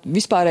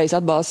vispārējais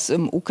atbalsts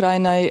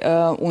Ukrainai,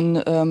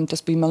 un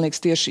tas bija, man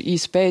liekas, tieši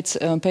īsi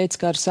pēc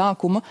kara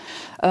sākuma.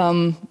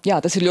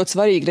 Tas ir ļoti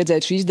svarīgi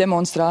redzēt šīs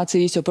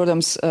demonstrācijas, jo,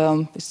 protams,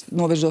 es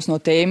novirzos no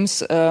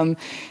tēmas.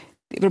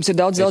 Protams, ir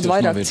daudz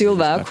vairāk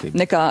cilvēku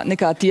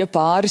nekā tie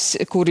pāris,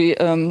 kuri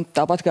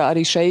tāpat kā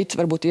arī šeit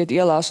varbūt iet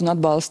ielās un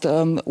atbalsta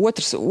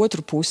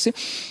otru pusi.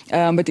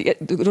 Bet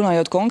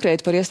runājot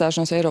konkrēti par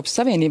iestāšanos Eiropas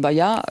Savienībā,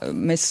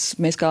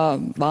 mēs kā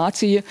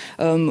Vācija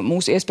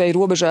mūsu iespēju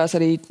robežās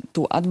arī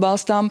to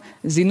atbalstām,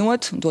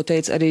 zinot, to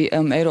teica arī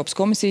Eiropas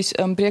komisijas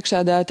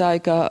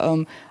priekšsēdētāji, ka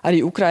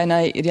arī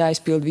Ukrainai ir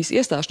jāizpild visi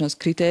iestāšanās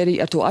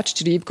kritēriji ar to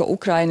atšķirību, ka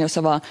Ukraina jau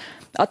savā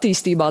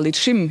attīstībā līdz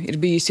šim ir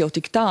bijis jau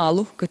tik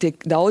tālu, ka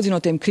daudzi no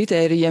tiem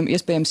kritērijiem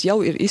iespējams jau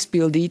ir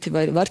izpildīti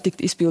vai var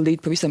tikt izpildīti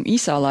pavisam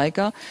īsā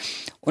laikā.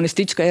 Un es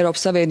ticu, ka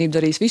Eiropas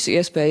Savienība darīs visu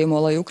iespējamo,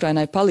 lai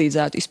Ukrainai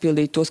palīdzētu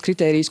izpildīt tos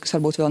kritērijus, kas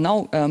varbūt vēl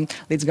nav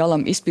līdz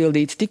galam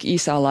izpildīti tik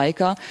īsā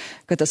laikā,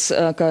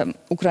 ka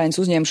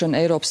Ukrainas uzņemšana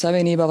Eiropas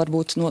Savienībā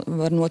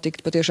var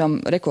notikt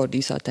patiešām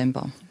rekordīsā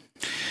tempā.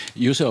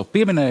 Jūs jau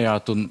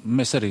pieminējāt, un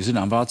mēs arī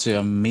zinām,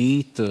 Vācijā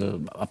mīt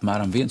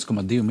apmēram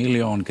 1,2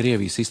 miljonu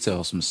Krievijas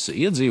izcelsmes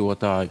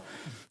iedzīvotāju,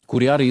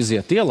 kuri arī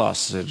iziet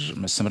ielās.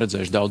 Mēs esam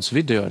redzējuši daudz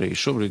video, arī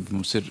šobrīd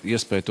mums ir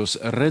iespēja tos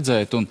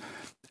redzēt. Un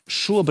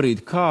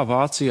šobrīd kā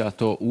Vācijā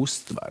to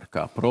uztver?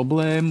 Kā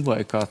problēmu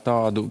vai kā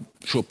tādu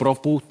šo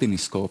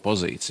proputinisko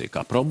pozīciju?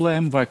 Kā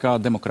problēmu vai kā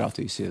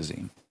demokrātijas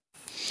iezīmi?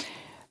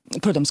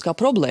 Protams, kā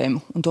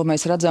problēmu, un to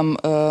mēs redzam,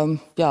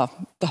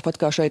 tāpat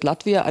kā šeit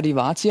Latvijā, arī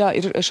Vācijā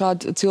ir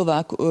šāda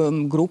cilvēku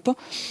grupa.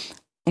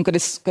 Un, kad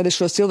es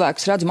šos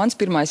cilvēkus redzu, mans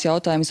pirmais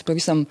jautājums ir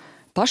pavisam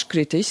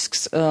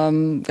paškritisks,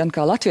 gan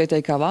kā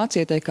latvietei, kā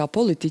vācietei, kā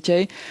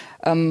politiķei,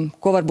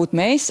 ko varbūt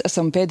mēs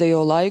esam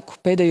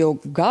pēdējo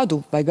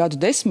gadu vai gadu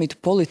desmitu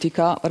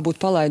politikā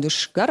varbūt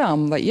palaiduši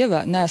garām vai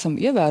neesam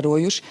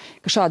ievērojuši,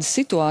 ka šādas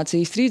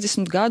situācijas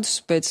 30 gadus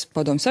pēc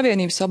Padomju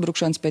Savienības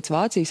sabrukšanas, pēc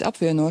Vācijas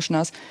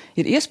apvienošanās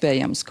ir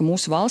iespējams, ka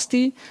mūsu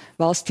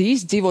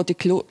valstīs dzīvo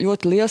tik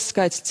ļoti liels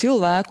skaits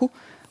cilvēku,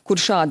 kur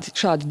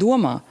šādi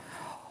domā.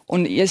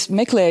 Un, ja es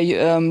meklēju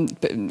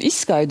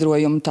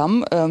izskaidrojumu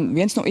tam,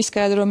 viens no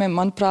izskaidrojumiem,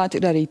 manuprāt,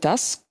 ir arī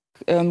tas,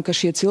 ka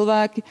šie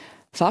cilvēki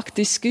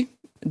faktiski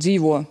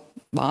dzīvo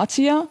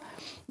Vācijā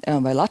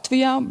vai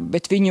Latvijā,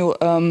 bet viņu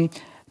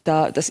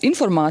tas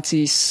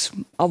informācijas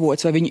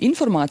avots vai viņu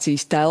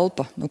informācijas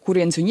telpa, no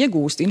kurienes viņi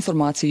iegūst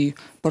informāciju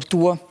par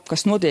to,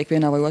 kas notiek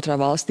vienā vai otrā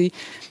valstī,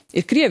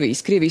 ir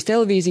Krievijas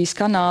televīzijas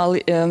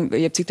kanāli,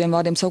 jeb citiem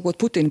vārdiem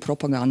sakot Putina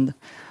propaganda.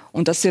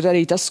 Un tas ir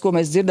arī tas, ko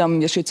mēs dzirdam,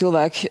 ja šie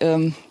cilvēki,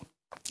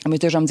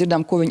 mēs tiešām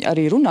dzirdam, ko viņi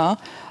arī runā.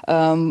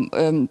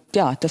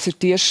 Tas ir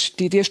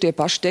tieši tie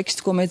paši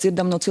teksti, ko mēs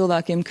dzirdam no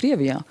cilvēkiem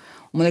Krievijā.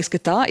 Un man liekas, ka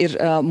tā ir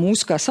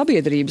mūsu kā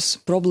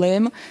sabiedrības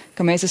problēma,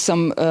 ka mēs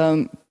esam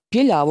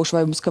pieļāvuši,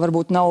 vai mums, ka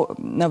varbūt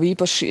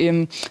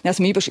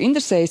neesam īpaši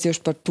interesējušies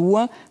par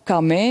to,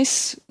 kā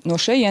mēs no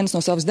šejienes,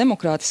 no savas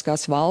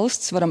demokrātiskās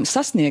valsts varam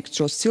sasniegt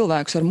šos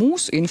cilvēkus ar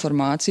mūsu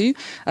informāciju,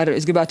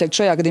 es gribētu teikt,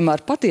 šajā gadījumā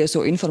ar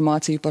patieso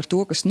informāciju par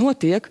to, kas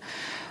notiek.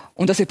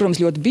 Un tas ir, protams,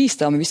 ļoti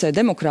bīstami visai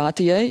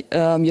demokrātijai,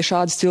 ja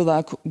šādas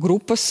cilvēku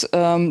grupas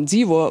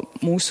dzīvo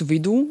mūsu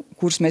vidū,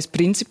 kuras mēs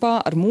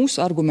principā ar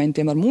mūsu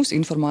argumentiem, ar mūsu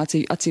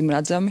informāciju acīm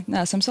redzami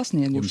neesam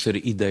sasnieguši. Jums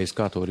ir idejas,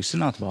 kā to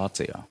risināt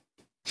Vācijā?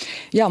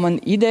 Jā, man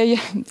ideja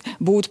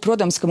būtu,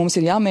 protams, ka mums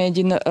ir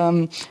jāmēģina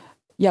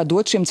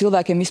dot šiem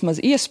cilvēkiem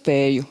vismaz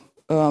iespēju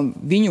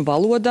viņu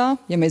valodā,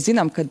 ja mēs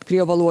zinām, ka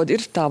krievu valoda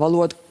ir tā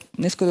valoda,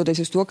 neskatoties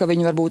uz to, ka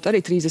viņi varbūt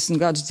arī 30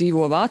 gadus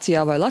dzīvo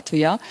Vācijā vai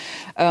Latvijā,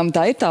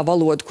 tā ir tā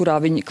valoda, kurā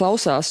viņi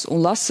klausās un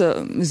lasa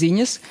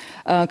ziņas,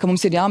 ka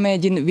mums ir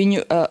jāmēģina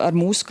viņu ar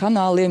mūsu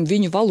kanāliem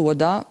viņu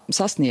valodā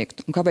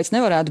sasniegt. Un kāpēc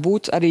nevarētu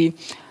būt arī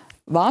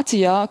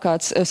Vācijā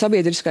kāds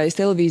sabiedriskais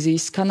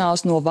televīzijas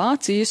kanāls no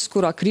Vācijas,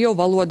 kurā krievu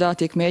valodā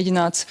tiek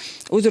mēģināts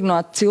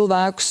uzrunāt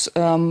cilvēkus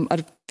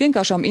ar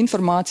vienkāršām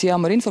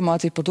informācijām, ar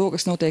informāciju par to,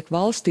 kas notiek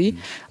valstī,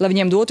 lai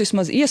viņiem dotu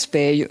vismaz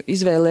iespēju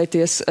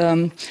izvēlēties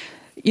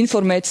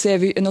informēt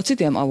sevi no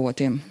citiem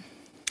avotiem.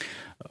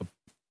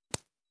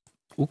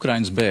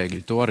 Ukrainas bēgļi,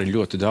 to arī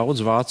ļoti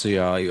daudz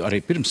Vācijā, arī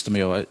pirms tam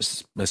jau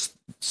es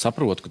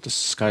saprotu, ka tas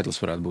skaitlis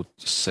varētu būt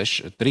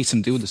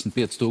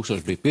 325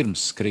 000 bija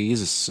pirms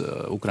krīzes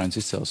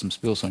Ukrainas izcelsmes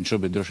pilsoņi,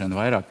 šobrīd droši vien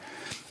vairāk.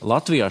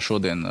 Latvijā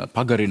šodien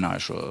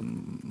pagarināja šo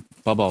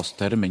pabalstu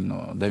termiņu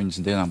no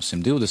 90 dienām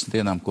 120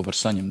 dienām, ko var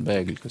saņemt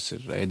bēgļi, kas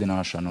ir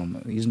ēdināšana un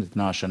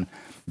izmitināšana,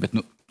 bet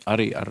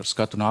arī ar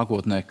skatu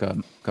nākotnē, ka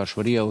karš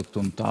var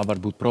ielikt un tā var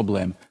būt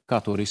problēma.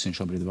 Kā to risina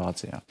šobrīd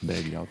Vācijā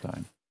bēgļu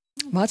jautājumu?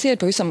 Vācijā ir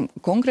pavisam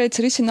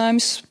konkrēts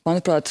risinājums,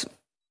 manuprāt,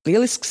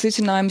 lielisks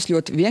risinājums,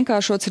 ļoti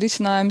vienkāršots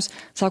risinājums,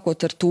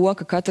 sākot ar to,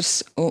 ka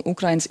katrs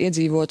Ukrainas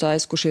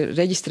iedzīvotājs, kurš ir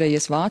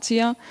reģistrējies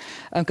Vācijā,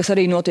 kas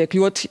arī notiek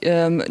ļoti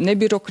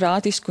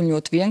nebirokrātiski un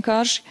ļoti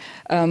vienkārši,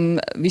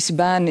 visi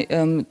bērni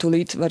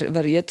tūlīt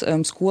var iet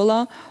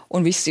skolā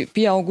un visi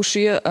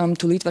pieaugušie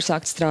tūlīt var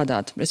sākt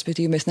strādāt.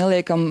 Respektīvi, mēs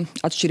neliekam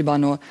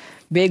atšķirībā no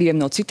bēgļiem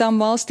no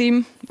citām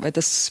valstīm, vai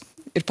tas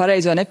ir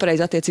pareizi vai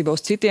nepareizi attiecībā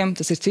uz citiem,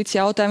 tas ir cits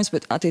jautājums,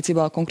 bet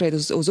attiecībā konkrēti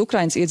uz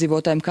Ukrainas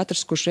iedzīvotājiem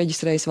katrs, kurš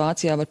reģistrējas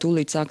Vācijā, var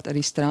tūlīt sākt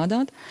arī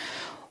strādāt.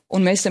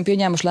 Un mēs esam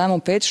pieņēmuši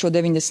lēmumu pēc šo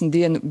 90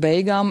 dienu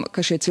beigām,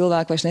 ka šie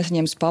cilvēki vairs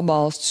nesaņems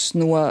pabalstus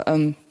no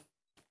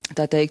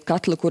tā teikt,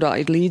 katla, kurā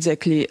ir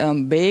līdzekļi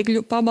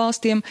bēgļu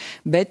pabalstiem,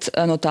 bet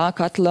no tā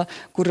katla,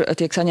 kur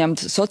tiek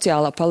saņemta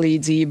sociālā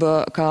palīdzība,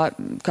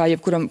 kā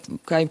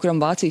jebkuram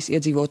Vācijas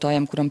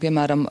iedzīvotājiem, kuram,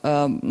 piemēram,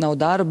 nav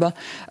darba,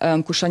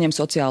 kurš saņem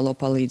sociālo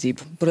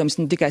palīdzību. Protams,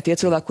 ne tikai tie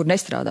cilvēki, kur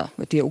nestrādā,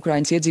 bet tie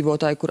Ukrainas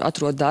iedzīvotāji, kur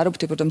atrod darbu,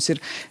 tie, protams,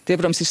 ir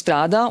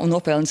strādā un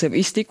nopelna sev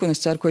iztiku, un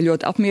es ceru, ka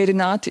ļoti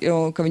apmierināti,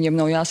 ka viņiem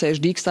nav jāsēž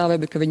dīkstāvē,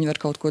 bet ka viņi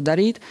var kaut ko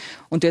darīt.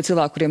 Un tie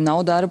cilvēki, kuriem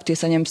nav darba, tie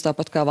saņems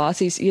tāpat kā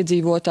Vācijas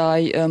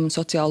iedzīvotāji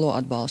sociālo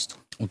atbalstu.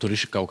 Un tur ir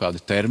kaut kādi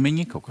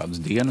termiņi, kaut kādas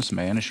dienas,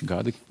 mēneši,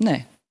 gadi?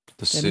 Nē,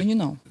 termiņu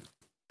nav.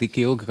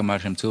 Tik ilgi,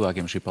 kamēr šiem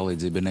cilvēkiem šī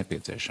palīdzība ir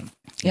nepieciešama.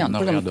 Jā,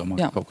 nav protams, jādomā,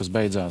 ka kaut kas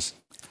beidzās.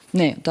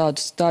 Nē,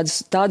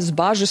 tādas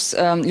bažas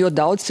ļoti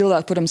daudz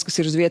cilvēku, protams, kas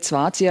ir uz vietas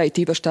Vācijā, ir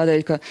tīpaši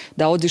tādēļ, ka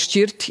daudz ir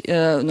šķirti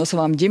no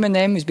savām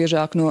ģimenēm,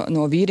 visbiežāk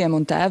no vīriem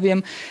un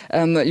tēviem.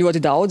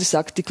 Ļoti daudzi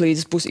saka, tik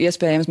līdz būs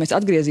iespējams, mēs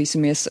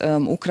atgriezīsimies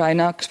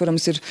Ukrainā, kas,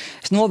 protams,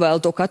 es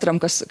novēlu to katram,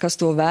 kas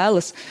to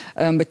vēlas,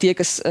 bet tie,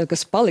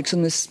 kas paliks,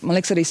 un man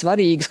liekas arī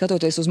svarīgi,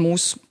 skatoties uz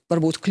mūsu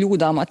varbūt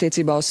kļūdām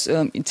attiecībā uz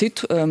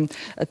citu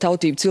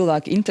tautību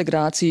cilvēku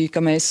integrāciju,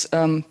 ka mēs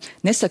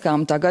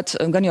nesakām tagad,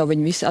 gan jau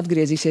viņi visi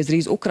atgriezīsies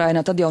drīz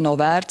Ukrainā, tad jau nav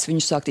vērts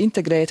viņus sākt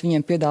integrēt,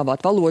 viņiem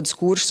piedāvāt valodas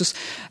kursus.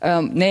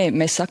 Nē,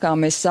 mēs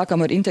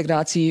sākam ar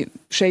integrāciju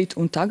šeit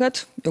un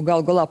tagad, jo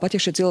galu galā pat,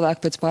 ja šie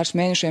cilvēki pēc pāris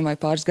mēnešiem vai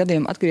pāris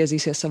gadiem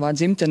atgriezīsies savā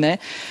dzimtenē,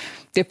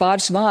 tie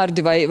pāris vārdi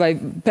vai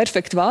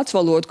perfekti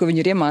vācu valodu, ko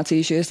viņi ir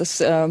iemācījušies,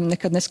 tas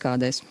nekad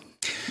neskādēs.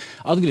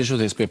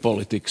 Atgriežoties pie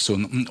politikas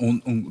un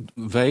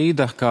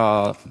veida,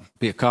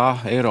 pie kā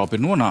Eiropa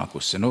ir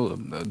nonākusi,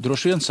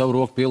 droši vien savu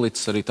roku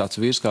pielicis arī tāds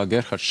vīrs kā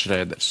Gerhards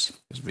Schröders,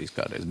 kas bija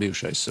kādreiz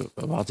bijušais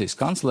Vācijas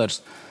kanclers,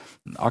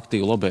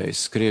 aktīvi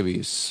lobējis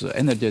Krievijas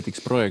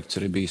enerģētikas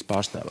projekts, arī bijis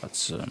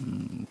pārstāvēts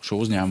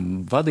šo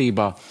uzņēmumu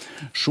vadībā.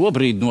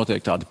 Šobrīd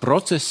notiek tādi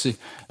procesi,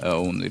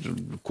 un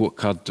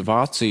kad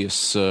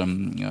Vācijas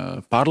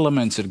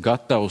parlaments ir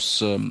gatavs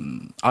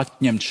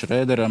atņemt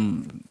Schröderam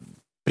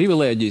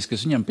privilēģijas,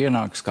 kas viņam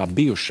pienākas kā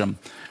bijušam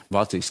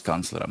Vācijas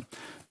kancleram.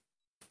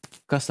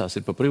 Kas tās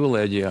ir par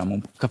privilēģijām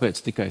un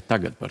kāpēc tikai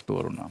tagad par to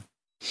runā?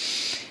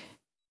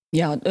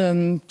 Jā,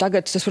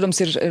 tagad tas, protams,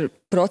 ir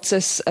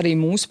process arī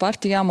mūsu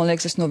partijā. Man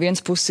liekas, tas no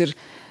vienas puses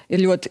ir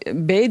ļoti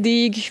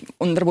bēdīgi,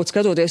 un varbūt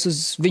skatoties uz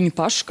viņu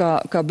pašu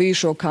kā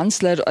bijušo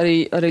kancleru,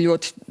 arī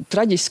ļoti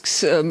traģisks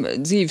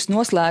dzīves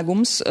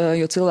noslēgums,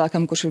 jo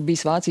cilvēkam, kurš ir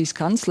bijis Vācijas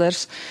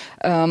kanclers,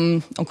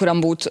 un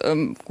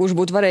kurš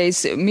būtu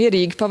varējis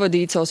mierīgi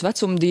pavadīt savus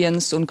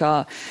vecumdienas, un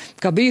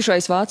kā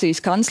bijušais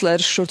Vācijas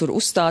kanclers šur tur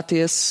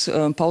uzstāties,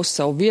 paust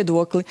savu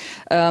viedokli.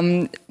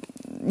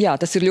 Jā,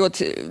 tas ir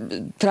ļoti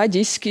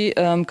traģiski,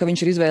 ka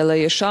viņš ir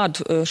izvēlējies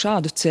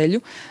šādu ceļu.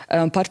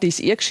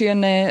 Partijas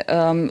iekšienē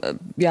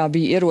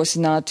bija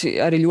ierosināti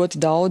arī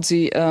ļoti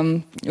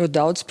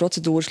daudz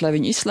procedūras, lai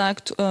viņu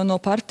izslēgtu no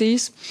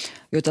partijas.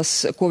 Jo tas,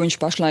 ko viņš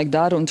pašlaik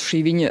dara, un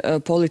šī viņa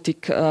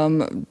politika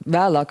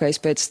vēlākais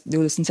pēc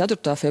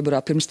 24.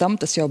 februāra, pirms tam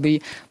tas jau bija,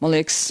 man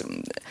liekas,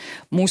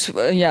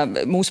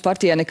 mūsu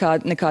partijā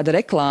nekāda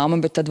reklāma,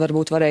 bet tad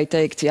varbūt varēja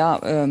teikt, jā,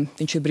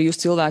 viņš ir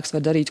brīvs cilvēks,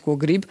 var darīt, ko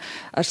grib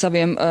ar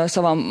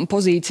savām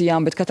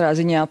pozīcijām, bet katrā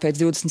ziņā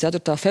pēc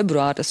 24.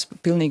 februāra tas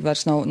pilnīgi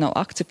vairs nav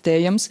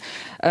akceptējams.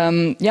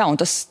 Jā, un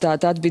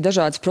tā bija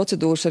dažādas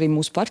procedūras arī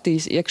mūsu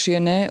partijas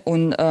iekšienē,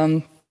 un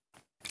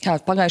jā,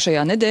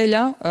 pagājušajā nedēļā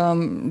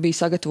bija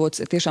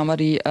sagatavots tiešām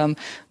arī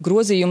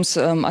grozījums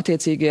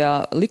attiecīgajā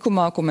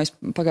likumā, ko mēs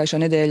pagājušajā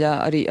nedēļā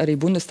arī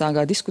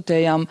Bundestagā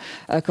diskutējām,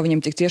 ka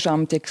viņam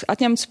tiešām tiek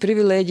atņemts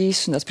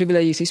privilēģijas, un tās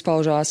privilēģijas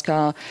izpaužās kā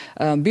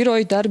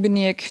biroja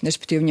darbinieki,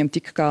 respektīvi viņam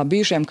tika kā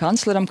bijušajam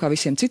kancleram, kā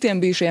visiem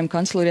citiem bijušajiem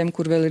kancleriem,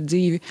 kur vēl ir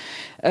dzīvi,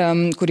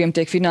 kuriem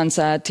tiek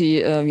finansēti,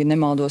 ja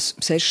nemaldos,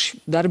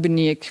 6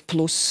 darbinieki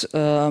plus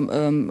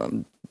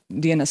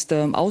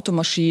dienesta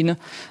automašīna,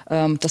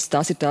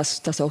 tās ir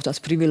tās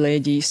augstās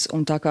privilēģijas.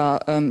 Un tā kā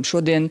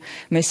šodien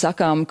mēs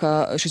sakām,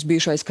 ka šis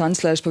bijušais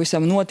kanclers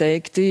pavisam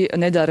noteikti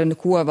nedara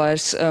neko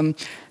vairs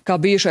kā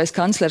bijušais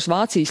kanclers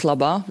Vācijas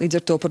labā,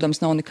 līdz ar to, protams,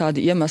 nav nekāda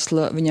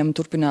iemesla viņam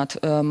turpināt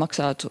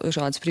maksāt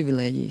šādas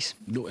privilēģijas.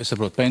 Es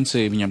saprotu,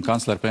 viņam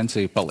kanclera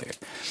pensija paliek.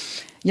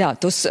 Jā,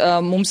 tas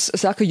mums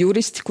saka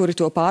juristi, kuri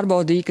to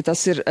pārbaudīja, ka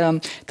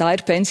tā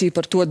ir pensija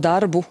par to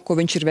darbu, ko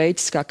viņš ir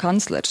veicis kā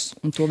kanclers.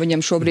 Un to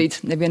viņam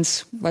šobrīd neviens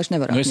vairs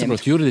nevar atņemt. Es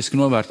saprotu, juridiski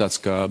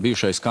novērtāts, ka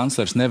bijušais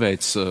kanclers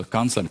neveic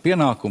kanclera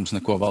pienākums,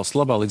 neko valsts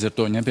labā, līdz ar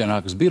to viņam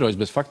pienākas birojas,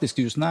 bet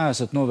faktiski jūs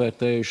neesat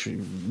novērtējuši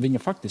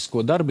viņa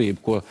faktisko darbību,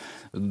 ko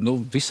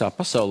visā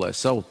pasaulē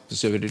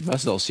tas jau ir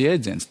vesels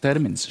jēdziens,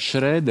 termins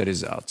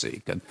šrēderizācija,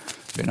 kad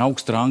viena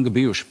augsta ranga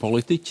bijuši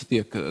politiķi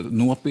tiek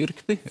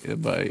nopirkti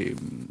vai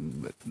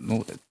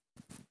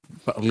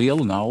par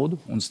lielu naudu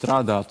un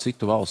strādā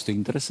citu valstu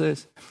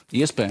interesēs.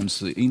 Iespējams,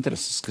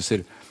 intereses, kas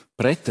ir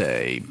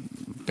pretēji,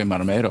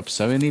 piemēram, Eiropas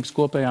Savienības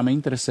kopējām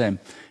interesēm,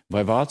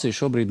 vai Vācija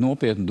šobrīd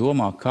nopietni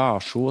domā, kā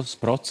šos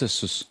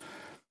procesus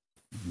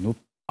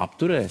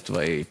apturēt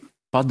vai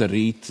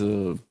padarīt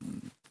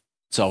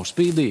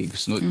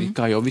caurspīdīgas.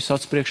 Kā jau visu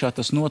acu priekšā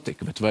tas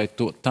notika, bet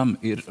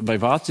vai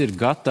Vācija ir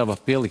gatava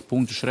pielikt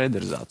punktu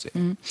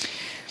šrēderizācijai?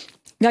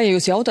 Jā, ja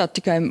jūs jautāt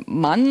tikai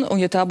man, un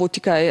ja tā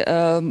būtu tikai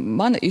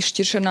mana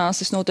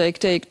izšķiršanās, es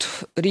noteikti teiktu,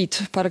 rīt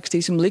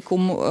parakstīsim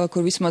likumu,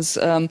 kur vismaz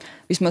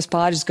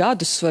pāris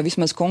gadus vai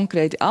vismaz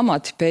konkrēti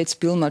amati pēc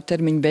pilnvaru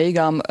termiņa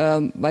beigām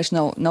vairs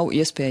nav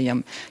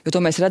iespējami. Jo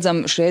to mēs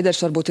redzam,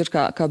 Schröders varbūt ir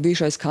kā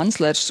bijušais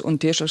kanclers, un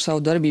tieši ar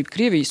savu darbību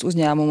Krievijas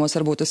uzņēmumos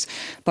varbūt tas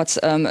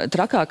pats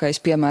trakākais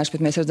piemērs,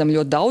 bet mēs redzam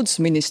ļoti daudz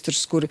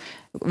ministrus,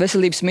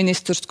 veselības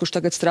ministrs, kurš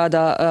tagad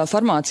strādā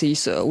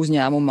farmācijas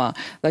uzņēmumā,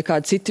 vai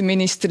kādi citi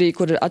ministri,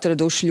 kur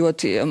atraduši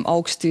ļoti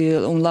augsti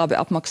un labi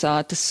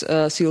apmaksātas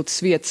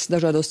siltas vietas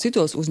dažādos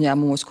citos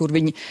uzņēmumos, kur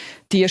viņi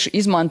tieši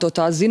izmanto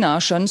tās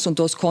zināšanas un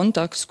tos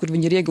kontaktus, kur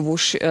viņi ir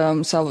ieguvuši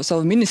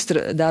savu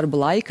ministra darba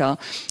laikā.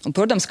 Un,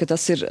 protams, ka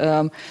tas ir...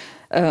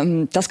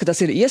 ka tas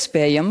ir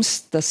iespējams,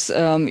 tas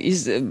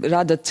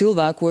rada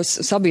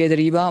cilvēkos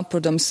sabiedrībā,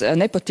 protams,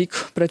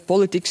 nepatiku pret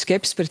politiku,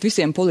 skepsi pret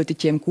visiem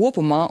politiķiem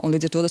kopumā, un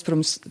līdz ar to tas,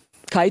 protams,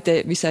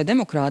 kaitē visai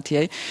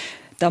demokrātijai.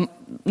 Tā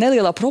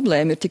nelielā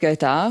problēma ir tikai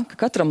tā, ka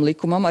katram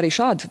likumam, arī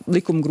šādu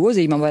likumu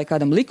grozījumam vai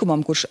kādam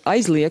likumam, kurš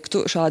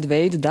aizliegtu šādu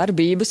veidu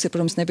darbības, ir,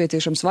 protams,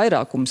 nepieciešams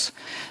vairākums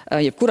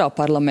jebkurā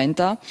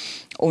parlamentā.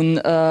 Un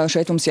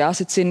šeit mums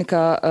jāsacina,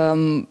 ka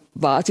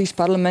Vācijas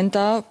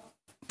parlamentā,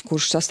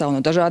 kurš sastāv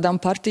no dažādām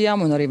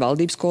partijām, un arī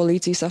valdības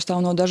koalīcija sastāv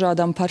no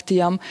dažādām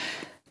partijām,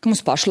 ka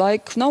mums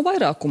pašlaik nav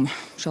vairākuma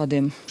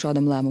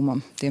šādam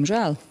lēmumam,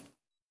 diemžēl.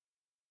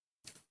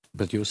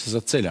 Bet jūs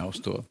esat ceļā uz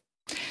to?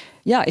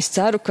 Jā, es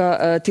ceru,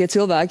 ka tie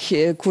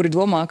cilvēki, kuri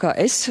domā, kā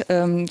es,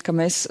 ka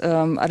mēs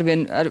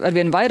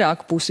arvien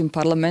vairāk būsim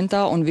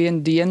parlamentā un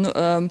vienu dienu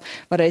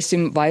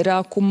varēsim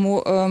vairākumu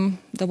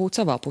dabūt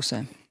savā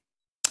pusē.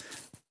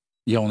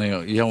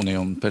 Jaunie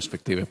un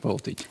perspektīvie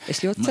politiķi. Es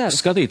ļoti ceru.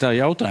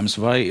 Skatītāji jautājums,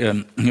 vai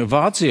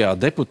Vācijā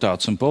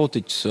deputāts un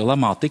politiķis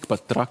lemā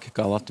tikpat traki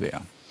kā Latvijā?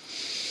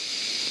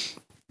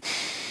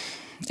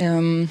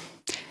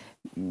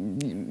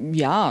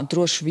 Jā,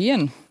 droši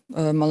vien.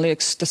 Man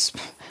liekas, tas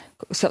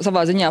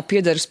savā ziņā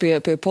piederas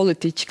pie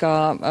politiķi kā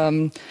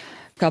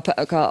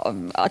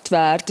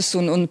atvērtas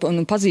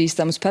un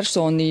pazīstamas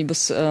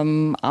personības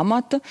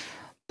amata.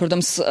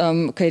 Protams,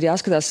 ka ir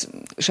jāskatās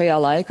šajā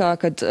laikā,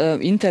 kad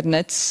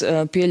internets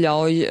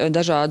pieļauj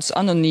dažādus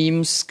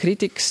anonīmus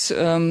kritikas,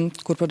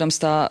 kur, protams,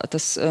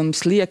 tas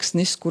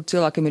slieksnis, kur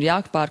cilvēkiem ir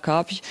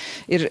jāpārkāpj,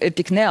 ir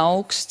tik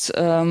neaugsts,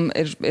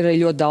 ir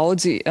ļoti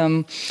daudzi.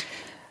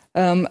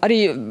 Arī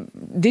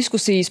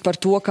diskusijas par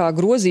to, kā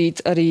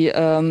grozīt arī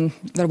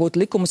varbūt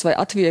likumus vai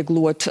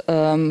atvieglot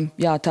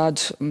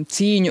tādu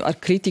cīņu ar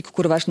kritiku,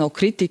 kura vairs nav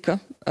kritika,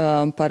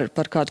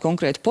 par kādu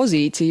konkrētu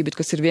pozīciju, bet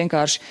kas ir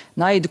vienkārši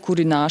naida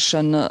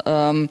kurināšana,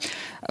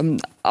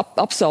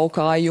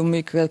 apsaukājumi,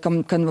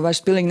 kam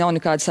vairs pilnīgi nav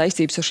nekāda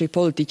saistības ar šī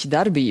politiķa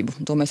darbību.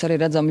 To mēs arī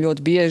redzam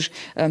ļoti bieži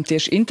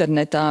tieši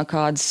internetā,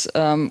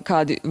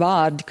 kādi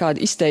vārdi,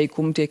 kādi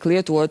izteikumi tiek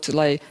lietot,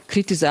 lai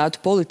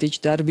kritizētu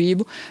politiķu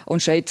darbību.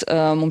 Un šeit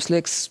mums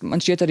liekas, man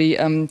šķiet arī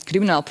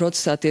krimināla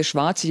procesā tieši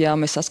Vācijā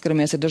mēs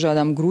saskaramies ar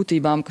dažādām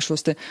grūtībām, ka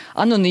šos te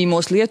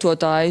anonīmos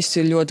lietotājus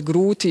ir ļoti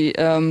grūti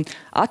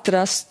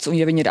atrast, un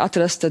ja viņi ir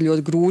atrasti, tad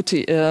ļoti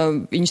grūti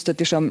viņus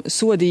tad tiešām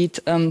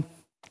sodīt.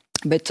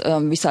 Bet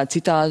visādi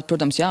citādi,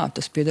 protams, jā,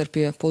 tas pieder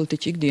pie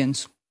politiķa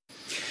ikdienas.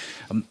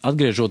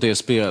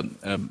 Atgriežoties pie,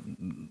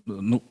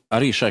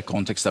 arī šai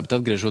kontekstā, bet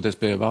atgriežoties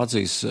pie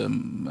Vācijas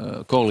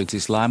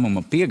koalīcijas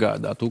lēmuma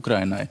piegādāt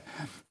Ukrainai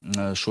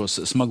šos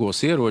smagos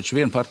ieročus,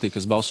 viena partija,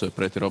 kas balsoja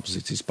pret, ir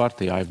opozīcijas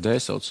partija, AfD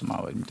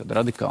saucamā, vai tāda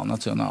radikāla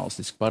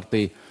nacionālistiska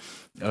partija.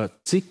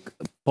 Cik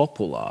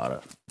populāri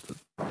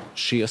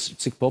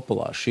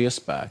šie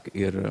spēki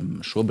ir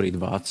šobrīd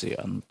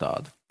Vācijā?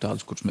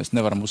 Tādus, kurus mēs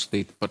nevaram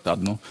uzskatīt par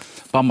tādu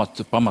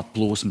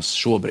pamatplūsmas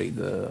šobrīd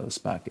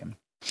spēkiem.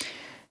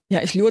 Jā,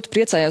 es ļoti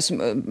priecājos.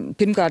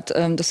 Pirmkārt,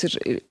 tas ir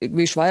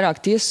bijuši vairāk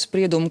tiesas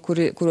spriedumu,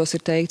 kuros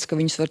ir teikts, ka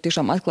viņus var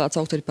tiešām atklāt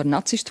saukt arī par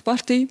nacistu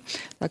partiju.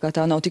 Tā kā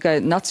tā nav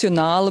tikai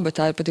nacionāla, bet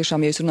tā ir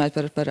patiešām, ja jūs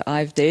runājat par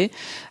AfD,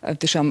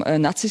 tiešām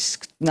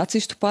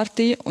nacistu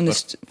partija. Par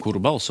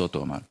kuru balso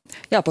tomēr?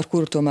 Jā, par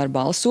kuru tomēr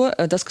balso.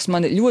 Tas, kas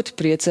mani ļoti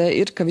priecē,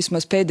 ir, ka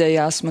vismaz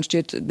pēdējās, man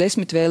šķiet,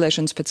 10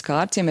 vēlēšanas pēc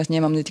kārtas, ja mēs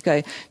ņemam ne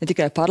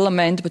tikai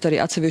parlamentu, bet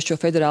arī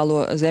atsevišķo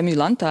federālo zemju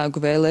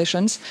landtāgu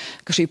vēlēšanas,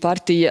 ka šī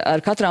partija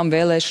ar katrām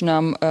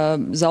vēlēšanām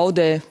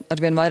zaudē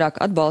arvien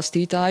vairāk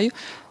atbalstītāju.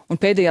 Un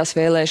pēdējās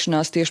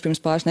vēlēšanās tieši pirms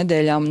pāris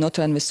nedēļām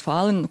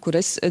Nordrhein-Westfalen, kur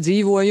es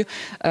dzīvoju,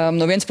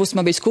 no vienas puses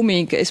man bija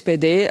skumīgi, ka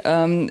SPD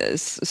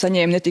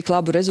saņēma netik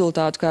labu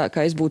rezultātu,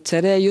 kā es būtu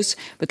cerējusi,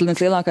 bet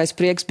lielākais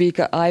prieks bija,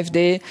 ka AfD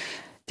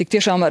tik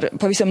tiešām ar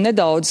pavisam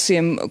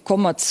nedaudziem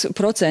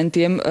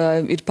procentiem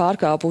ir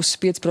pārkāpusi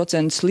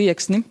 5%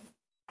 slieksni.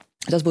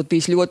 Tas būtu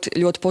bijis ļoti,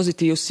 ļoti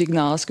pozitīvs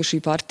signāls, ka šī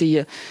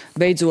partija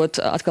beidzot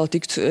atkal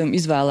tiktu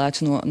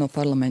izvēlēta no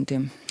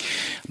parlamentiem.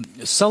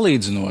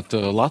 Salīdzinot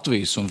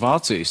Latvijas un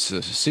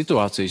Vācijas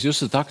situācijas,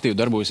 jūs esat aktīvi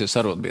darbojusies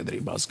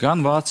arotbiedrībās.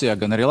 Gan Vācijā,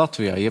 gan arī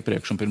Latvijā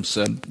iepriekš un pirms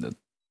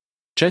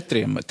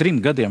 3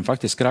 gadiem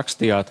faktiski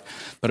rakstījāt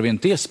par vienu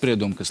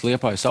tiesaspriedumu, kas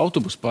Liepājas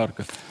autobusu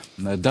parka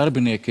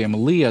darbiniekiem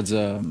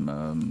liedza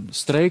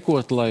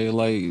streikot,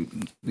 lai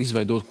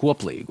izveidot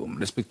koplīgumu.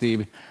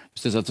 Respektīvi,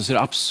 jūs teicāt, tas ir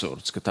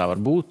absurds, ka tā var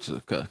būt,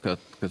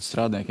 ka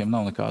strādniekiem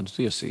nav nekādu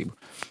tiesību.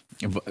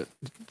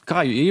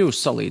 Kā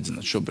jūs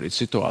salīdzināt šobrīd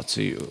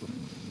situāciju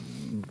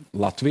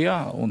Latvijā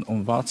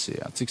un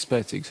Vācijā? Cik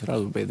spēcīgas ir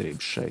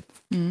arotbiedrības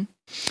šeit?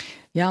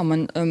 Jā,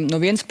 man no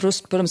vienas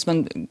puses, protams,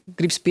 man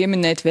gribas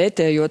pieminēt,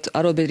 vērtējot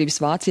arotbiedrības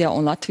Vācijā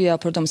un Latvijā,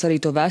 protams,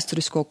 arī to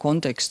vēsturisko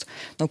kontekstu.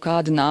 No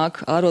kāda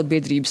nāk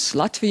arotbiedrības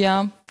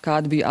Latvijā,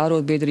 kāda bija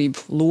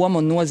arotbiedrību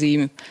loma un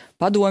nozīme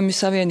Padomju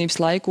Savienības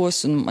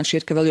laikos, un man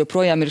šķiet, ka vēl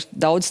joprojām ir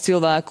daudz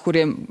cilvēku,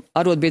 kuriem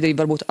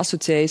arotbiedrība varbūt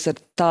asociējas ar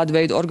tādu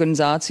veidu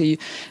organizāciju,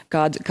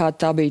 kāda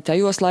tā bija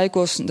tajos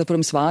laikos. Tad,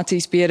 protams,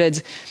 Vācijas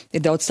pieredze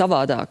ir daudz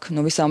savādāk. No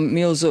visām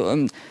milzu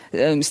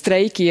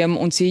streikiem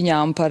un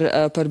cīņām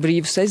par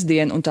brīvu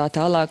sestdienu un tā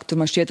tālāk, tur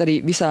man šķiet arī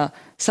visā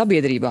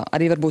sabiedrībā,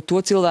 arī varbūt to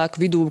cilvēku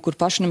vidū, kur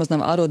paši nemaz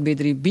nav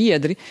arotbiedrība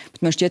biedri,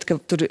 bet man šķiet,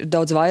 ka tur ir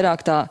daudz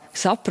vairāk tā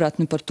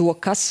sapratni par to,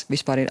 kas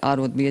vispār ir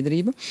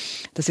arotbiedrība.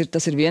 Tas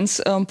ir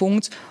viens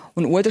punkts.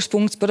 Un otrs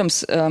punkts,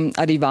 protams,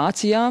 arī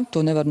Vācijā,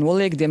 to nevar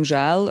noliegt,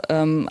 diemžēl,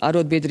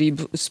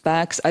 arotbiedrību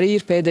spēks arī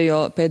ir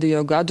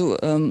pēdējo gadu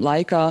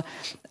laikā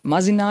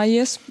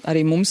mazinājies.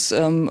 Arī mums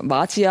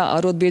Vācijā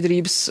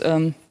arotbiedrību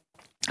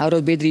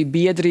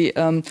biedri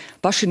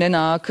paši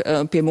nenāk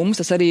pie mums.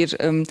 Tas arī ir,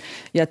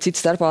 cits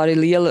starpā arī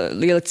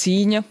liela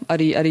cīņa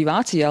arī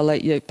Vācijā,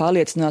 lai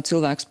pārliecinātu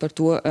cilvēkus par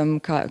to,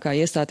 kā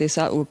iestāties,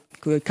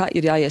 kā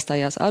ir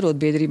jāiestājās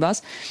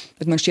arotbiedrībās.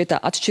 Bet man šķiet tā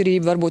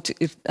atšķirība varbūt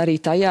ir arī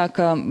tajā,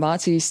 ka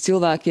Vācijas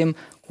cilvēkiem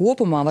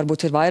kopumā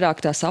varbūt ir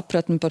vairāk tā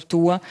sapratne par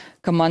to,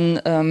 ka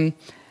man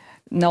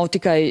nav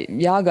tikai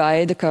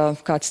jāgaida, ka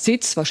kāds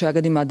cits, vai šajā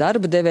gadījumā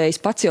darba devējs,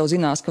 pats jau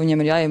zinās, ka viņam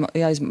ir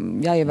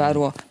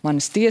jāievēro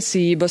manas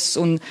tiesības,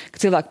 un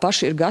ka cilvēki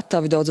paši ir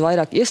gatavi daudz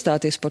vairāk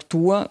iestāties par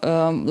to,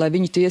 lai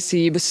viņu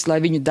tiesības, lai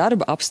viņu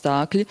darba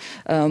apstākļi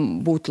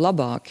būtu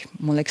labāki.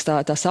 Man liekas,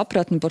 tā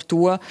sapratne par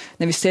to,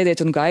 nevis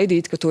sēdēt un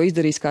gaidīt, ka to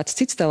izdarīs kāds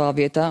cits tavā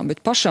vietā, bet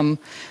pašam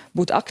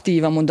būt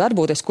aktīvam un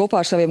darboties kopā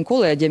ar saviem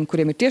kolēģiem,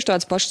 kuriem ir tieši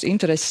tādas pašas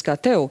intereses kā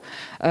tev.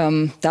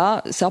 Tā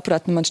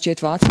sapratne man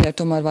šķiet Vācijā ir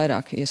tomēr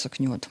vairāk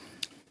iesakņota.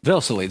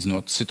 Vēl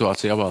salīdzinot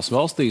situāciju abās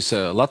valstīs,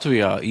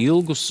 Latvijā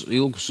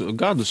ilgus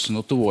gadus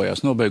tuvojās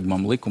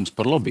nobeigumam likums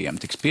par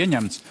lobbyiem tiks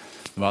pieņemts.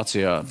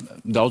 Vācijā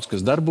daudz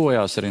kas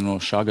darbojās, arī no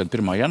šā gada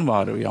 1.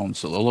 janvāra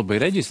jauns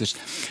lobby reģistrs.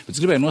 Bet es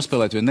gribēju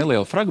nospēlēt vienu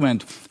nelielu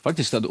fragmentu.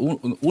 Faktiski tāda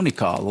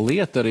unikāla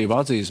lieta arī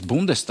Vācijas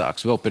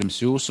Bundestāgs vēl pirms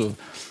jūsu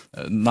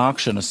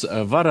nākšanas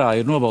varā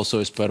ir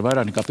nobalsojis par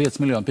vairāk nekā 5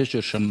 miljonu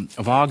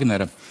piešķiršanu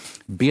Vāgnera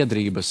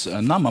biedrības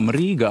namam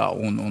Rīgā,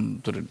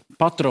 un tur ir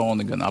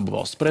patroni, gan abu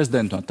valsts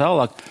prezidenti un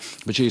tālāk.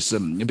 Bet šīs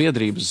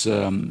biedrības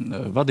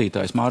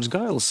vadītājs Māris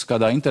Gailis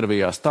kādā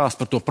intervijā stāst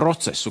par to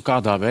procesu,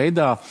 kādā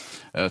veidā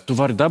tu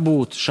vari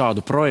dabūt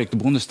šādu projektu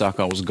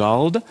Bundestāgā uz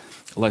galda,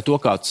 lai to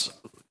kāds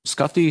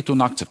skatītu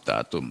un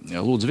akceptētu.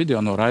 Lūdzu video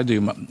no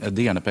raidījuma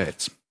Diena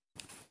pēc.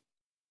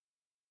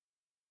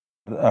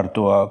 Ar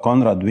to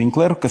Konradu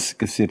Vinkleru,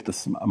 kas ir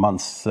tas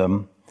mans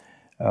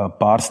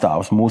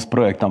pārstāvs mūsu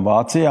projektam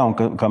Vācijā un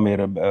kam ir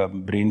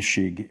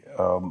brīnišķīgi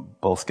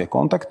politiskie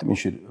kontakti.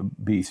 Viņš ir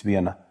bijis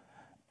viena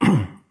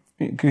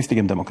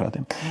kristīgiem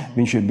demokrātiem.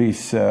 Viņš ir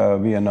bijis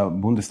viena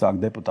Bundestāga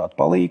deputāta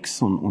palīgs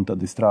un tad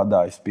ir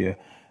strādājis pie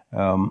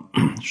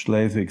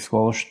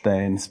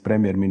Šlēzvigas-Holšteinas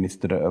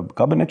premjerministra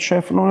kabineta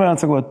šefa. Vienā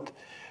sakot,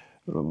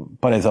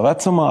 pareizā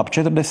vecumā, ap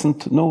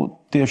 40,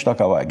 tieši tā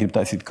kā vajag. Grib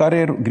taisīt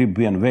karjeru, grib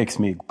vienu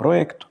veiksmīgu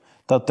projektu,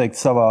 tā teikt,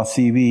 savā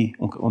CV,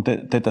 un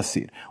te tas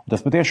ir. Un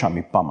tas patiešām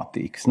ir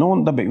pamatīgs.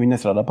 Un dabīgi viņi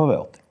nestrādā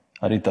pavelti.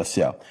 Arī tas,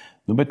 jā.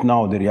 Bet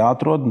nauda ir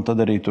jāatrod, un tad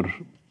arī tur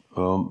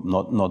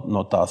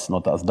no tās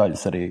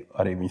daļas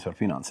arī viņas var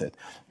finansēt.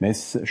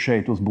 Mēs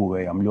šeit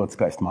uzbūvējām ļoti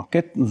skaistu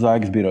maketu.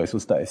 Zaigas birojas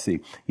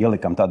uztaisīja,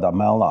 ielikam tādā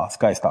melnā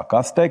skaistā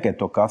kastē, kad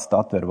to kastu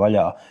atver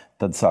vaļā,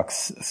 tad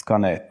sāks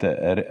skanēt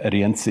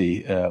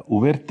Rienci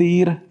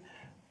uvertīra.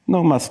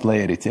 Maz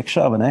plējerīts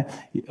iekšā, vai ne?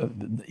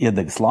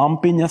 Iedegas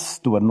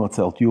lampiņas, tu var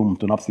nocelt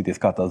jumtu un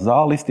apstīties, kā tā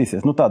zāle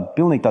iztīsies.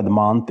 Pilnīgi tāda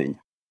mantiņa.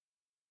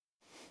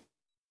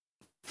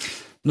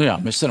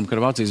 Mēs ceram, ka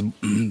ar Vācijas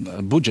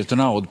budžeta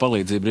naudu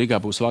palīdzību Rīgā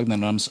būs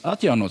Vāgnernams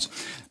atjaunots,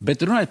 bet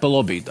runājot par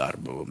lobby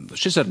darbu.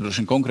 Šis ir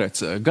droši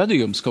konkrēts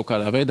gadījums kaut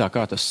kādā veidā,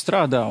 kā tas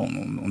strādā,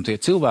 un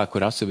tie cilvēki,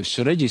 kur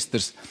atsevišķs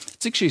reģistrs,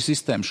 cik šī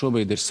sistēma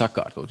šobrīd ir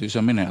sakārtot. Jūs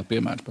jau minējāt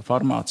piemēram par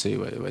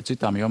farmāciju vai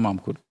citām jomām,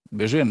 kur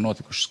bieži vien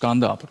notikuši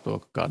skandāli par to,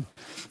 ka kāda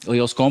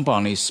lielas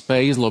kompānijas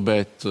spēj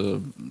izlobēt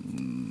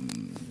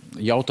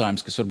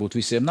jautājums, kas varbūt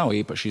visiem nav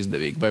īpaši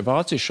izdevīgi. Vai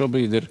Vācija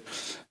šobrīd ir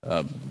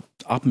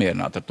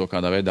apmierināta ar to,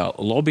 kādā veidā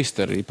lobbyisti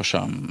ar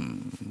īpašām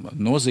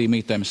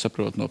nozīmītēm, es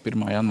saprotu, no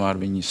 1.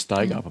 janvāra viņi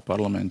staigā pa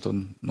parlamentu un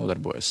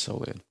nodarbojas savu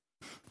lietu?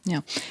 Jā.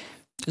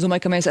 Es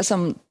domāju, ka mēs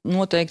esam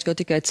noteikti vēl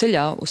tikai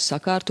ceļā uz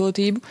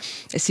sakārtotību.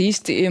 Es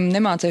īsti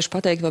nemācēšu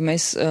pateikt, vai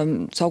mēs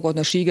savukārt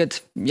no šī gada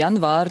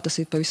janvāra, tas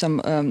ir pavisam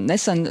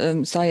nesen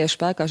stājies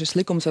spēkā šis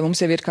likums, vai mums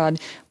jau ir kādi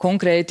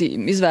konkrēti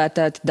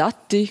izvērtēti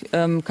dati,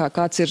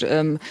 kāds ir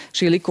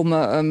šī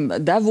likuma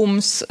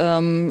devums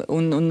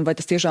un vai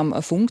tas tiešām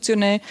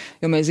funkcionē,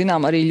 jo mēs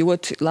zinām arī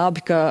ļoti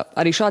labi, ka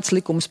arī šāds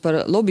likums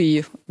par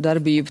lobiju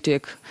darbību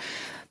tiek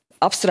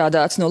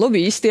apstrādāts no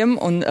lobbyistiem,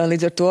 un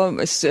līdz ar to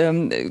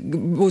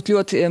būtu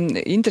ļoti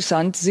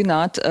interesanti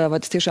zināt, vai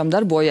tas tiešām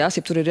darbojās,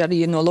 ja tur ir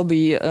arī no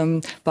lobby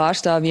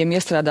pārstāvjiem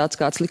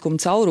iestrādāts kāds likuma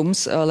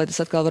caurums, lai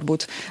tas atkal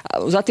varbūt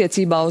uz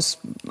attiecībā uz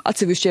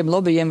atsevišķiem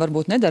lobbyiem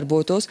varbūt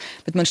nedarbotos,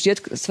 bet man šķiet,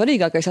 ka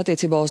svarīgākais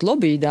attiecībā uz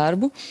lobby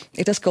darbu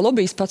ir tas, ka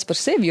lobbyis pats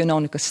par sevi jau nav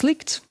nekas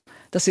slikts.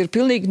 Tas ir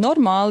pilnīgi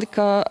normāli,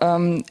 ka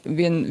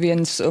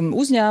viens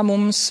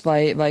uzņēmums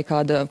vai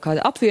kāda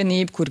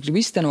apvienība, kur grib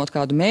iztenot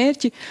kādu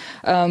mērķi,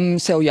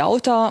 sev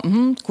jautā,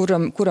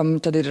 kuram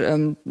tad ir,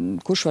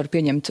 kurš var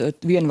pieņemt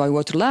vienu vai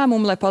otru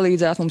lēmumu, lai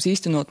palīdzētu mums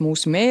īstenot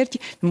mūsu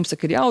mērķi. Mums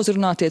ir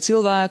jāuzrunā tie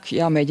cilvēki,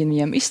 jāmēģina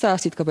viņiem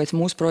izstāstīt, kāpēc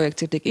mūsu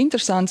projekts ir tik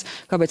interesants,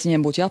 kāpēc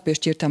viņiem būtu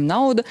jāpiešķir tam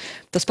nauda.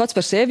 Tas pats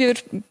par sevi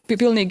ir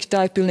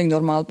pilnīgi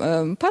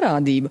normāla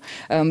parādība.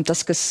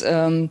 Tas, kas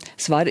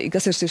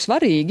ir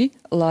svarīgi,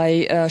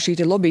 lai šī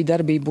lobby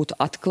darbība būtu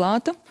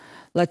atklāta,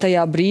 lai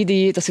tajā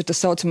brīdī, tas ir tas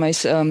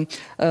saucamais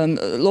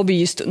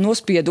lobbyistu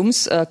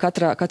nospiedums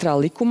katrā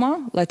likumā,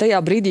 lai tajā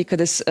brīdī, kad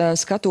es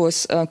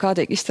skatos, kā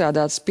tiek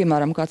izstrādāts,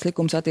 piemēram, kāds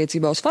likums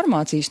attiecībā uz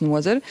farmācijas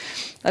nozari,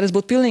 arī es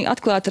būtu pilnīgi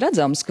atklāti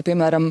redzams, ka,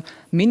 piemēram,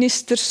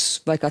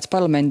 ministrs vai kāds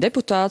parlamenta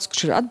deputāts,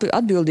 kurš ir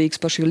atbildīgs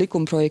par šī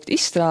likuma projekta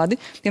izstrādi,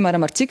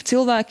 piemēram, ar cik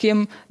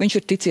cilvēkiem viņš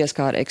ir ticies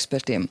kā ar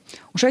ekspertiem.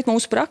 Un šeit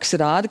mūsu praksa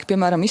rāda, ka,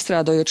 piemēram,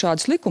 izstrādājot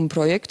šādus likuma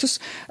projektus,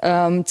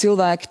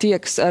 cilvēki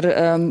tieks ar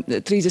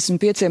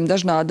 35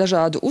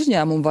 dažādu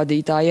uzņēmumu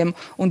vadītājiem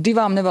un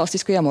 2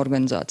 nevalstiskajām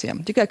organizācijām.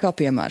 Tikai kā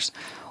piemērs.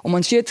 Un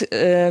man šķiet,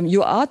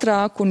 jo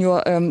ātrāk un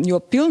jo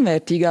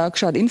pilnvērtīgāk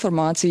šāda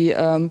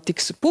informācija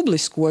tiks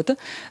publiskota,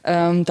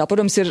 tā,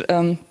 protams, ir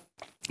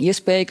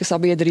iespēja, ka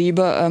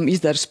sabiedrība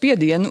izdara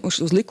spiedienu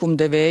uz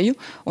likumdevēju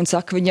un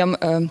saka viņam,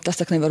 tas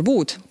tak nevar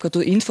būt, ka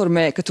tu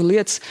informē, ka tu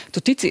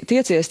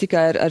tiecies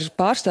tikai ar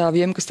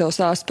pārstāvjiem, kas tev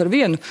stāst par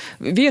vienu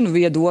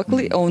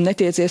viedokli un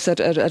netiecies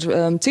ar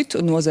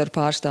citu nozaru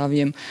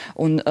pārstāvjiem.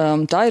 Un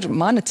tā ir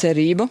mana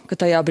cerība, ka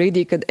tajā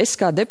brīdī, kad es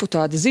kā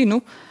deputāti zinu,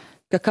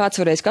 ka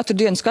kāds varēs katru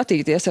dienu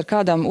skatīties, ar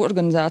kādām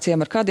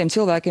organizācijām, ar kādiem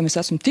cilvēkiem es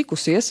esmu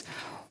tikusies,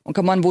 un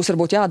ka man būs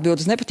varbūt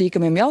jāatbild uz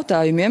nepatīkamiem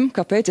jautājumiem,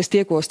 kāpēc es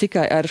tiekos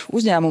tikai ar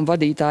uzņēmumu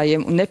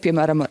vadītājiem un ne,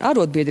 piemēram, ar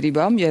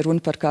arotbiedrībām, ja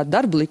runa par kādu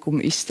darba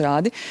likumu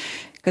izstrādi,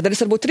 kad arī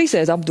es varbūt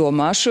 3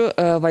 apdomāšu,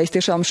 vai es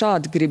tiešām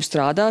šādi gribu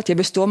strādāt, ja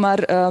es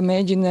tomēr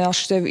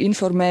mēģināšu sevi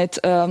informēt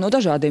no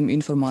dažādiem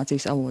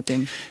informācijas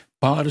avotiem.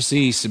 Pāris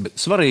īsi,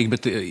 svarīgi,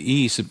 bet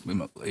īsi,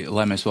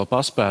 lai mēs vēl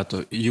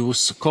paspētu,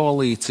 jūs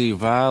koalīcija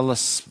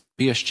vēlas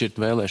piešķirt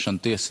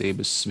vēlēšanu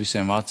tiesības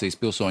visiem Vācijas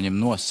pilsoņiem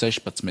no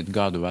 16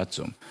 gadu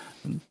vecuma.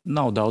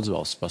 Nav daudz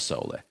valsts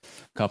pasaulē.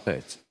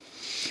 Kāpēc?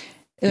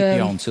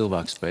 Jauni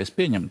cilvēki spējas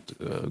pieņemt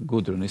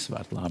gudru un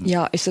izsvērtu lēmumu.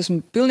 Jā, es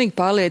esmu pilnīgi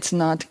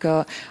pārliecināta, ka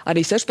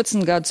arī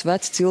 16 gadus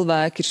veci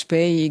cilvēki ir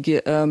spējīgi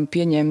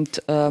pieņemt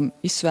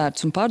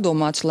izsvērtus un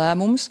pārdomātus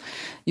lēmumus,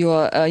 jo,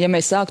 ja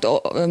mēs sāktu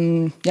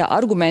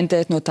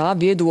argumentēt no tā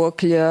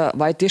viedokļa,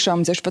 vai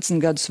tiešām 16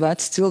 gadus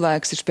vecs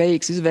cilvēks ir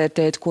spējīgs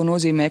izvērtēt, ko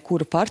nozīmē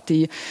kura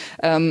partija,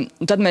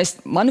 tad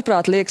mēs,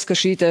 manuprāt, liekas, ka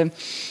šī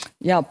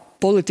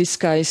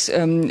politiskais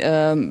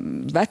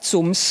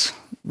vecums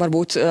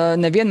varbūt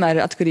nevienmēr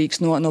ir atkarīgs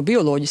no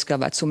bioloģiskā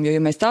vecuma, jo, ja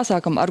mēs tā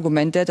sākam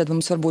argumentēt, tad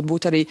mums varbūt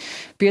būt arī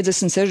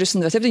 50,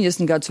 60 vai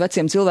 70 gadus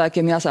veciem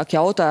cilvēkiem jāsāk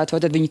jautāt, vai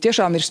tad viņi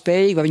tiešām ir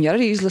spējīgi, vai viņi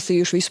arī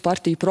izlasījuši visu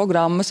partiju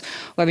programmas,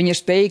 vai viņi ir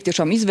spējīgi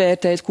tiešām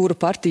izvērtēt, kura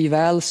partija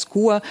vēlas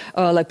ko,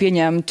 lai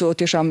pieņemtu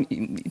tiešām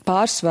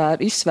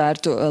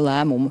izsvērtu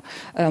lēmumu.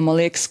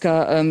 Man liekas, ka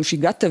šī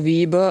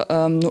gatavība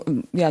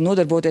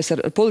nodarboties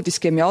ar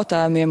politiskiem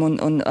jautājumiem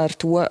un ar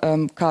to,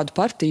 kādu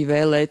partiju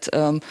vēlēt,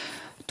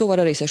 to var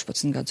arī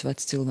 16 gadus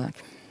veci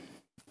cilvēki.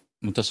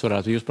 Un tas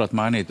varētu, jūsuprāt,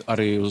 mainīt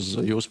arī uz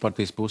jūsu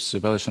partijas puses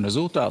vēlēšanu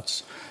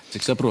rezultātus.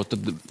 Cik saprotu,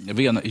 tad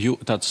viena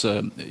tāds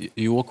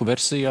joku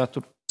versijā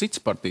tur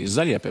cits partijas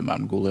zaļie,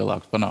 piemēram, guva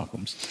lielākus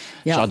panākumus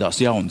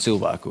šādās jaunu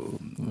cilvēku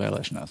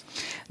vēlēšanās.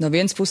 No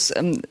vienas puses,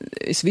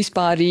 es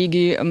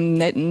vispārīgi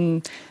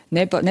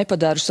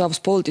nepadaru savu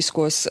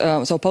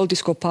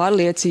politisko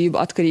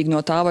pārliecību atkarīgi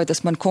no tā, vai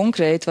tas man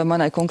konkrēti vai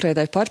manai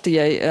konkrētai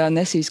partijai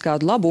nesīs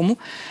kādu labumu.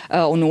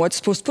 Un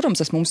otrs puses,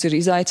 protams, tas mums ir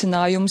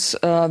izaicinājums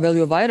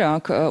vēl jo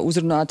vairāk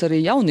uzrunāt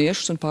arī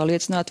jauniešus un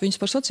pārliecināt viņus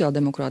par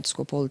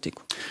sociāldemokrātisko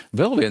politiku.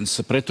 Vēl viens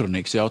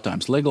pretrunīgs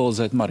jautājums –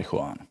 legalizēt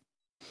marihuānu.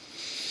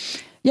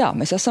 Jā,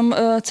 mēs esam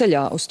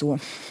ceļā uz to.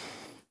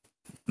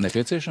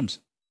 Nepieciešams?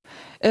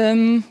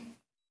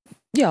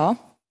 Jā.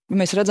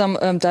 Mēs redzam,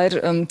 tā ir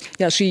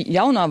šī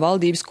jaunā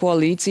valdības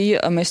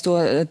koalīcija, mēs to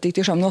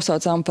tiešām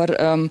nosaucām par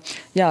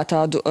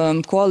tādu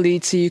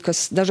koalīciju,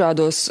 kas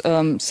dažādos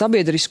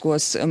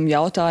sabiedriskos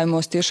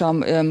jautājumos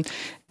tiešām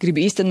grib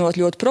īstenot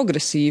ļoti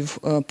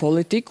progresīvu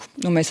politiku.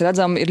 Un mēs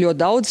redzam, ir ļoti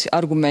daudz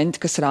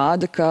argumenti, kas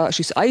rāda, ka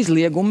šis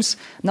aizliegums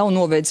nav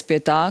novedis pie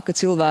tā, ka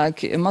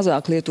cilvēki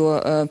mazāk lieto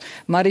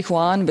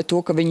marihuānu, bet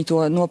to, ka viņi to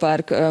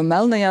nopērk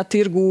melnajā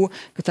tirgū,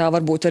 ka tā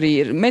varbūt arī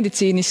ir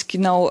medicīniski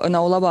nav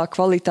labā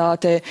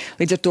kvalitātē.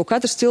 Līdz ar to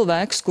katrs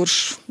cilvēks, kurš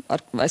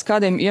aiz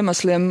kādiem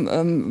iemesliem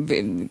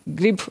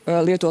grib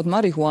lietot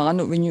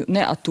marihuānu, viņu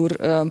neattur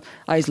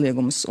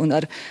aizliegumus. Un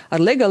ar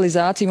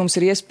legalizāciju mums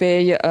ir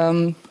iespēja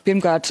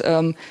pirmkārt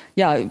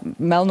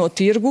melno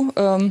tirgu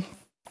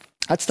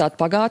atstāt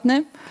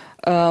pagātnē,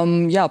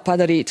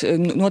 padarīt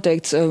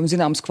noteikti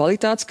zināmas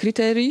kvalitātes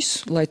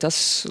kritērijus, lai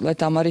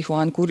tā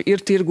marihuāna, kur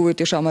ir tirgu, ir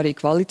tiešām arī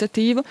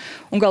kvalitatīva.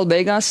 Un galu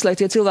beigās, lai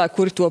tie cilvēki,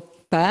 kuri to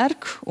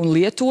pērk un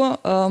lieto,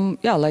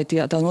 lai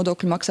tā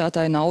nodokļu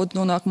maksātāja nauda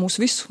nonāk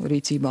mūsu visu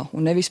rīcībā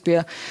un nevis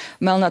pie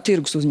melnā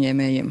tirgus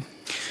uzņēmējiem.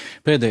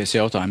 Pēdējais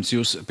jautājums.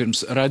 Jūs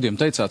pirms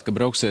raidījuma teicāt, ka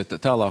brauksiet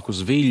tālāk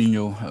uz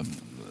Viļņu,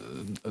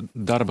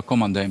 darba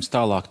komandējums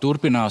tālāk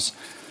turpinās.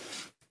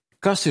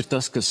 Kas ir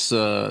tas, kas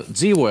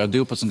dzīvojot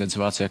 12 gadus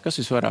Vācijā, kas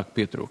visvairāk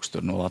pietrūkst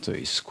tur no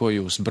Latvijas? Ko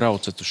jūs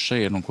braucat uz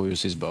šejienu un ko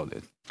jūs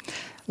izbaudiet?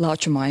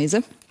 Lāču maize.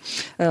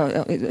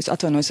 Es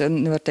atvainojos,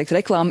 nevaru teikt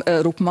reklāma,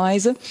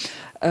 rupmaize.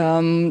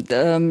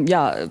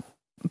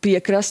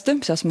 Piekraste.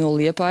 Es esmu no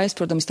Liepājas.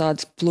 Protams,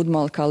 tādas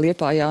pludmali kā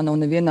Liepājā nav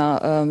nevienā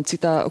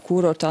citā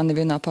kurortā,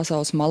 nevienā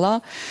pasaules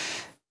malā.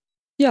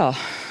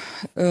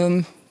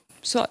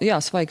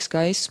 Svaigs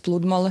gaiss,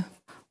 pludmale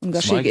un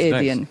garšīgi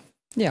ēdieni.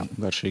 Jā.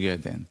 Garšīgi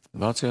ēdieni.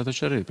 Vācijā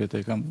taču arī ir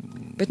pietiekami.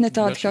 Bet ne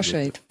tādi kā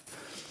šeit.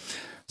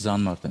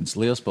 Zāna Martens,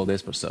 liels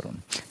paldies par sarunu.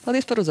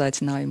 Paldies par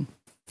uzaicinājumu.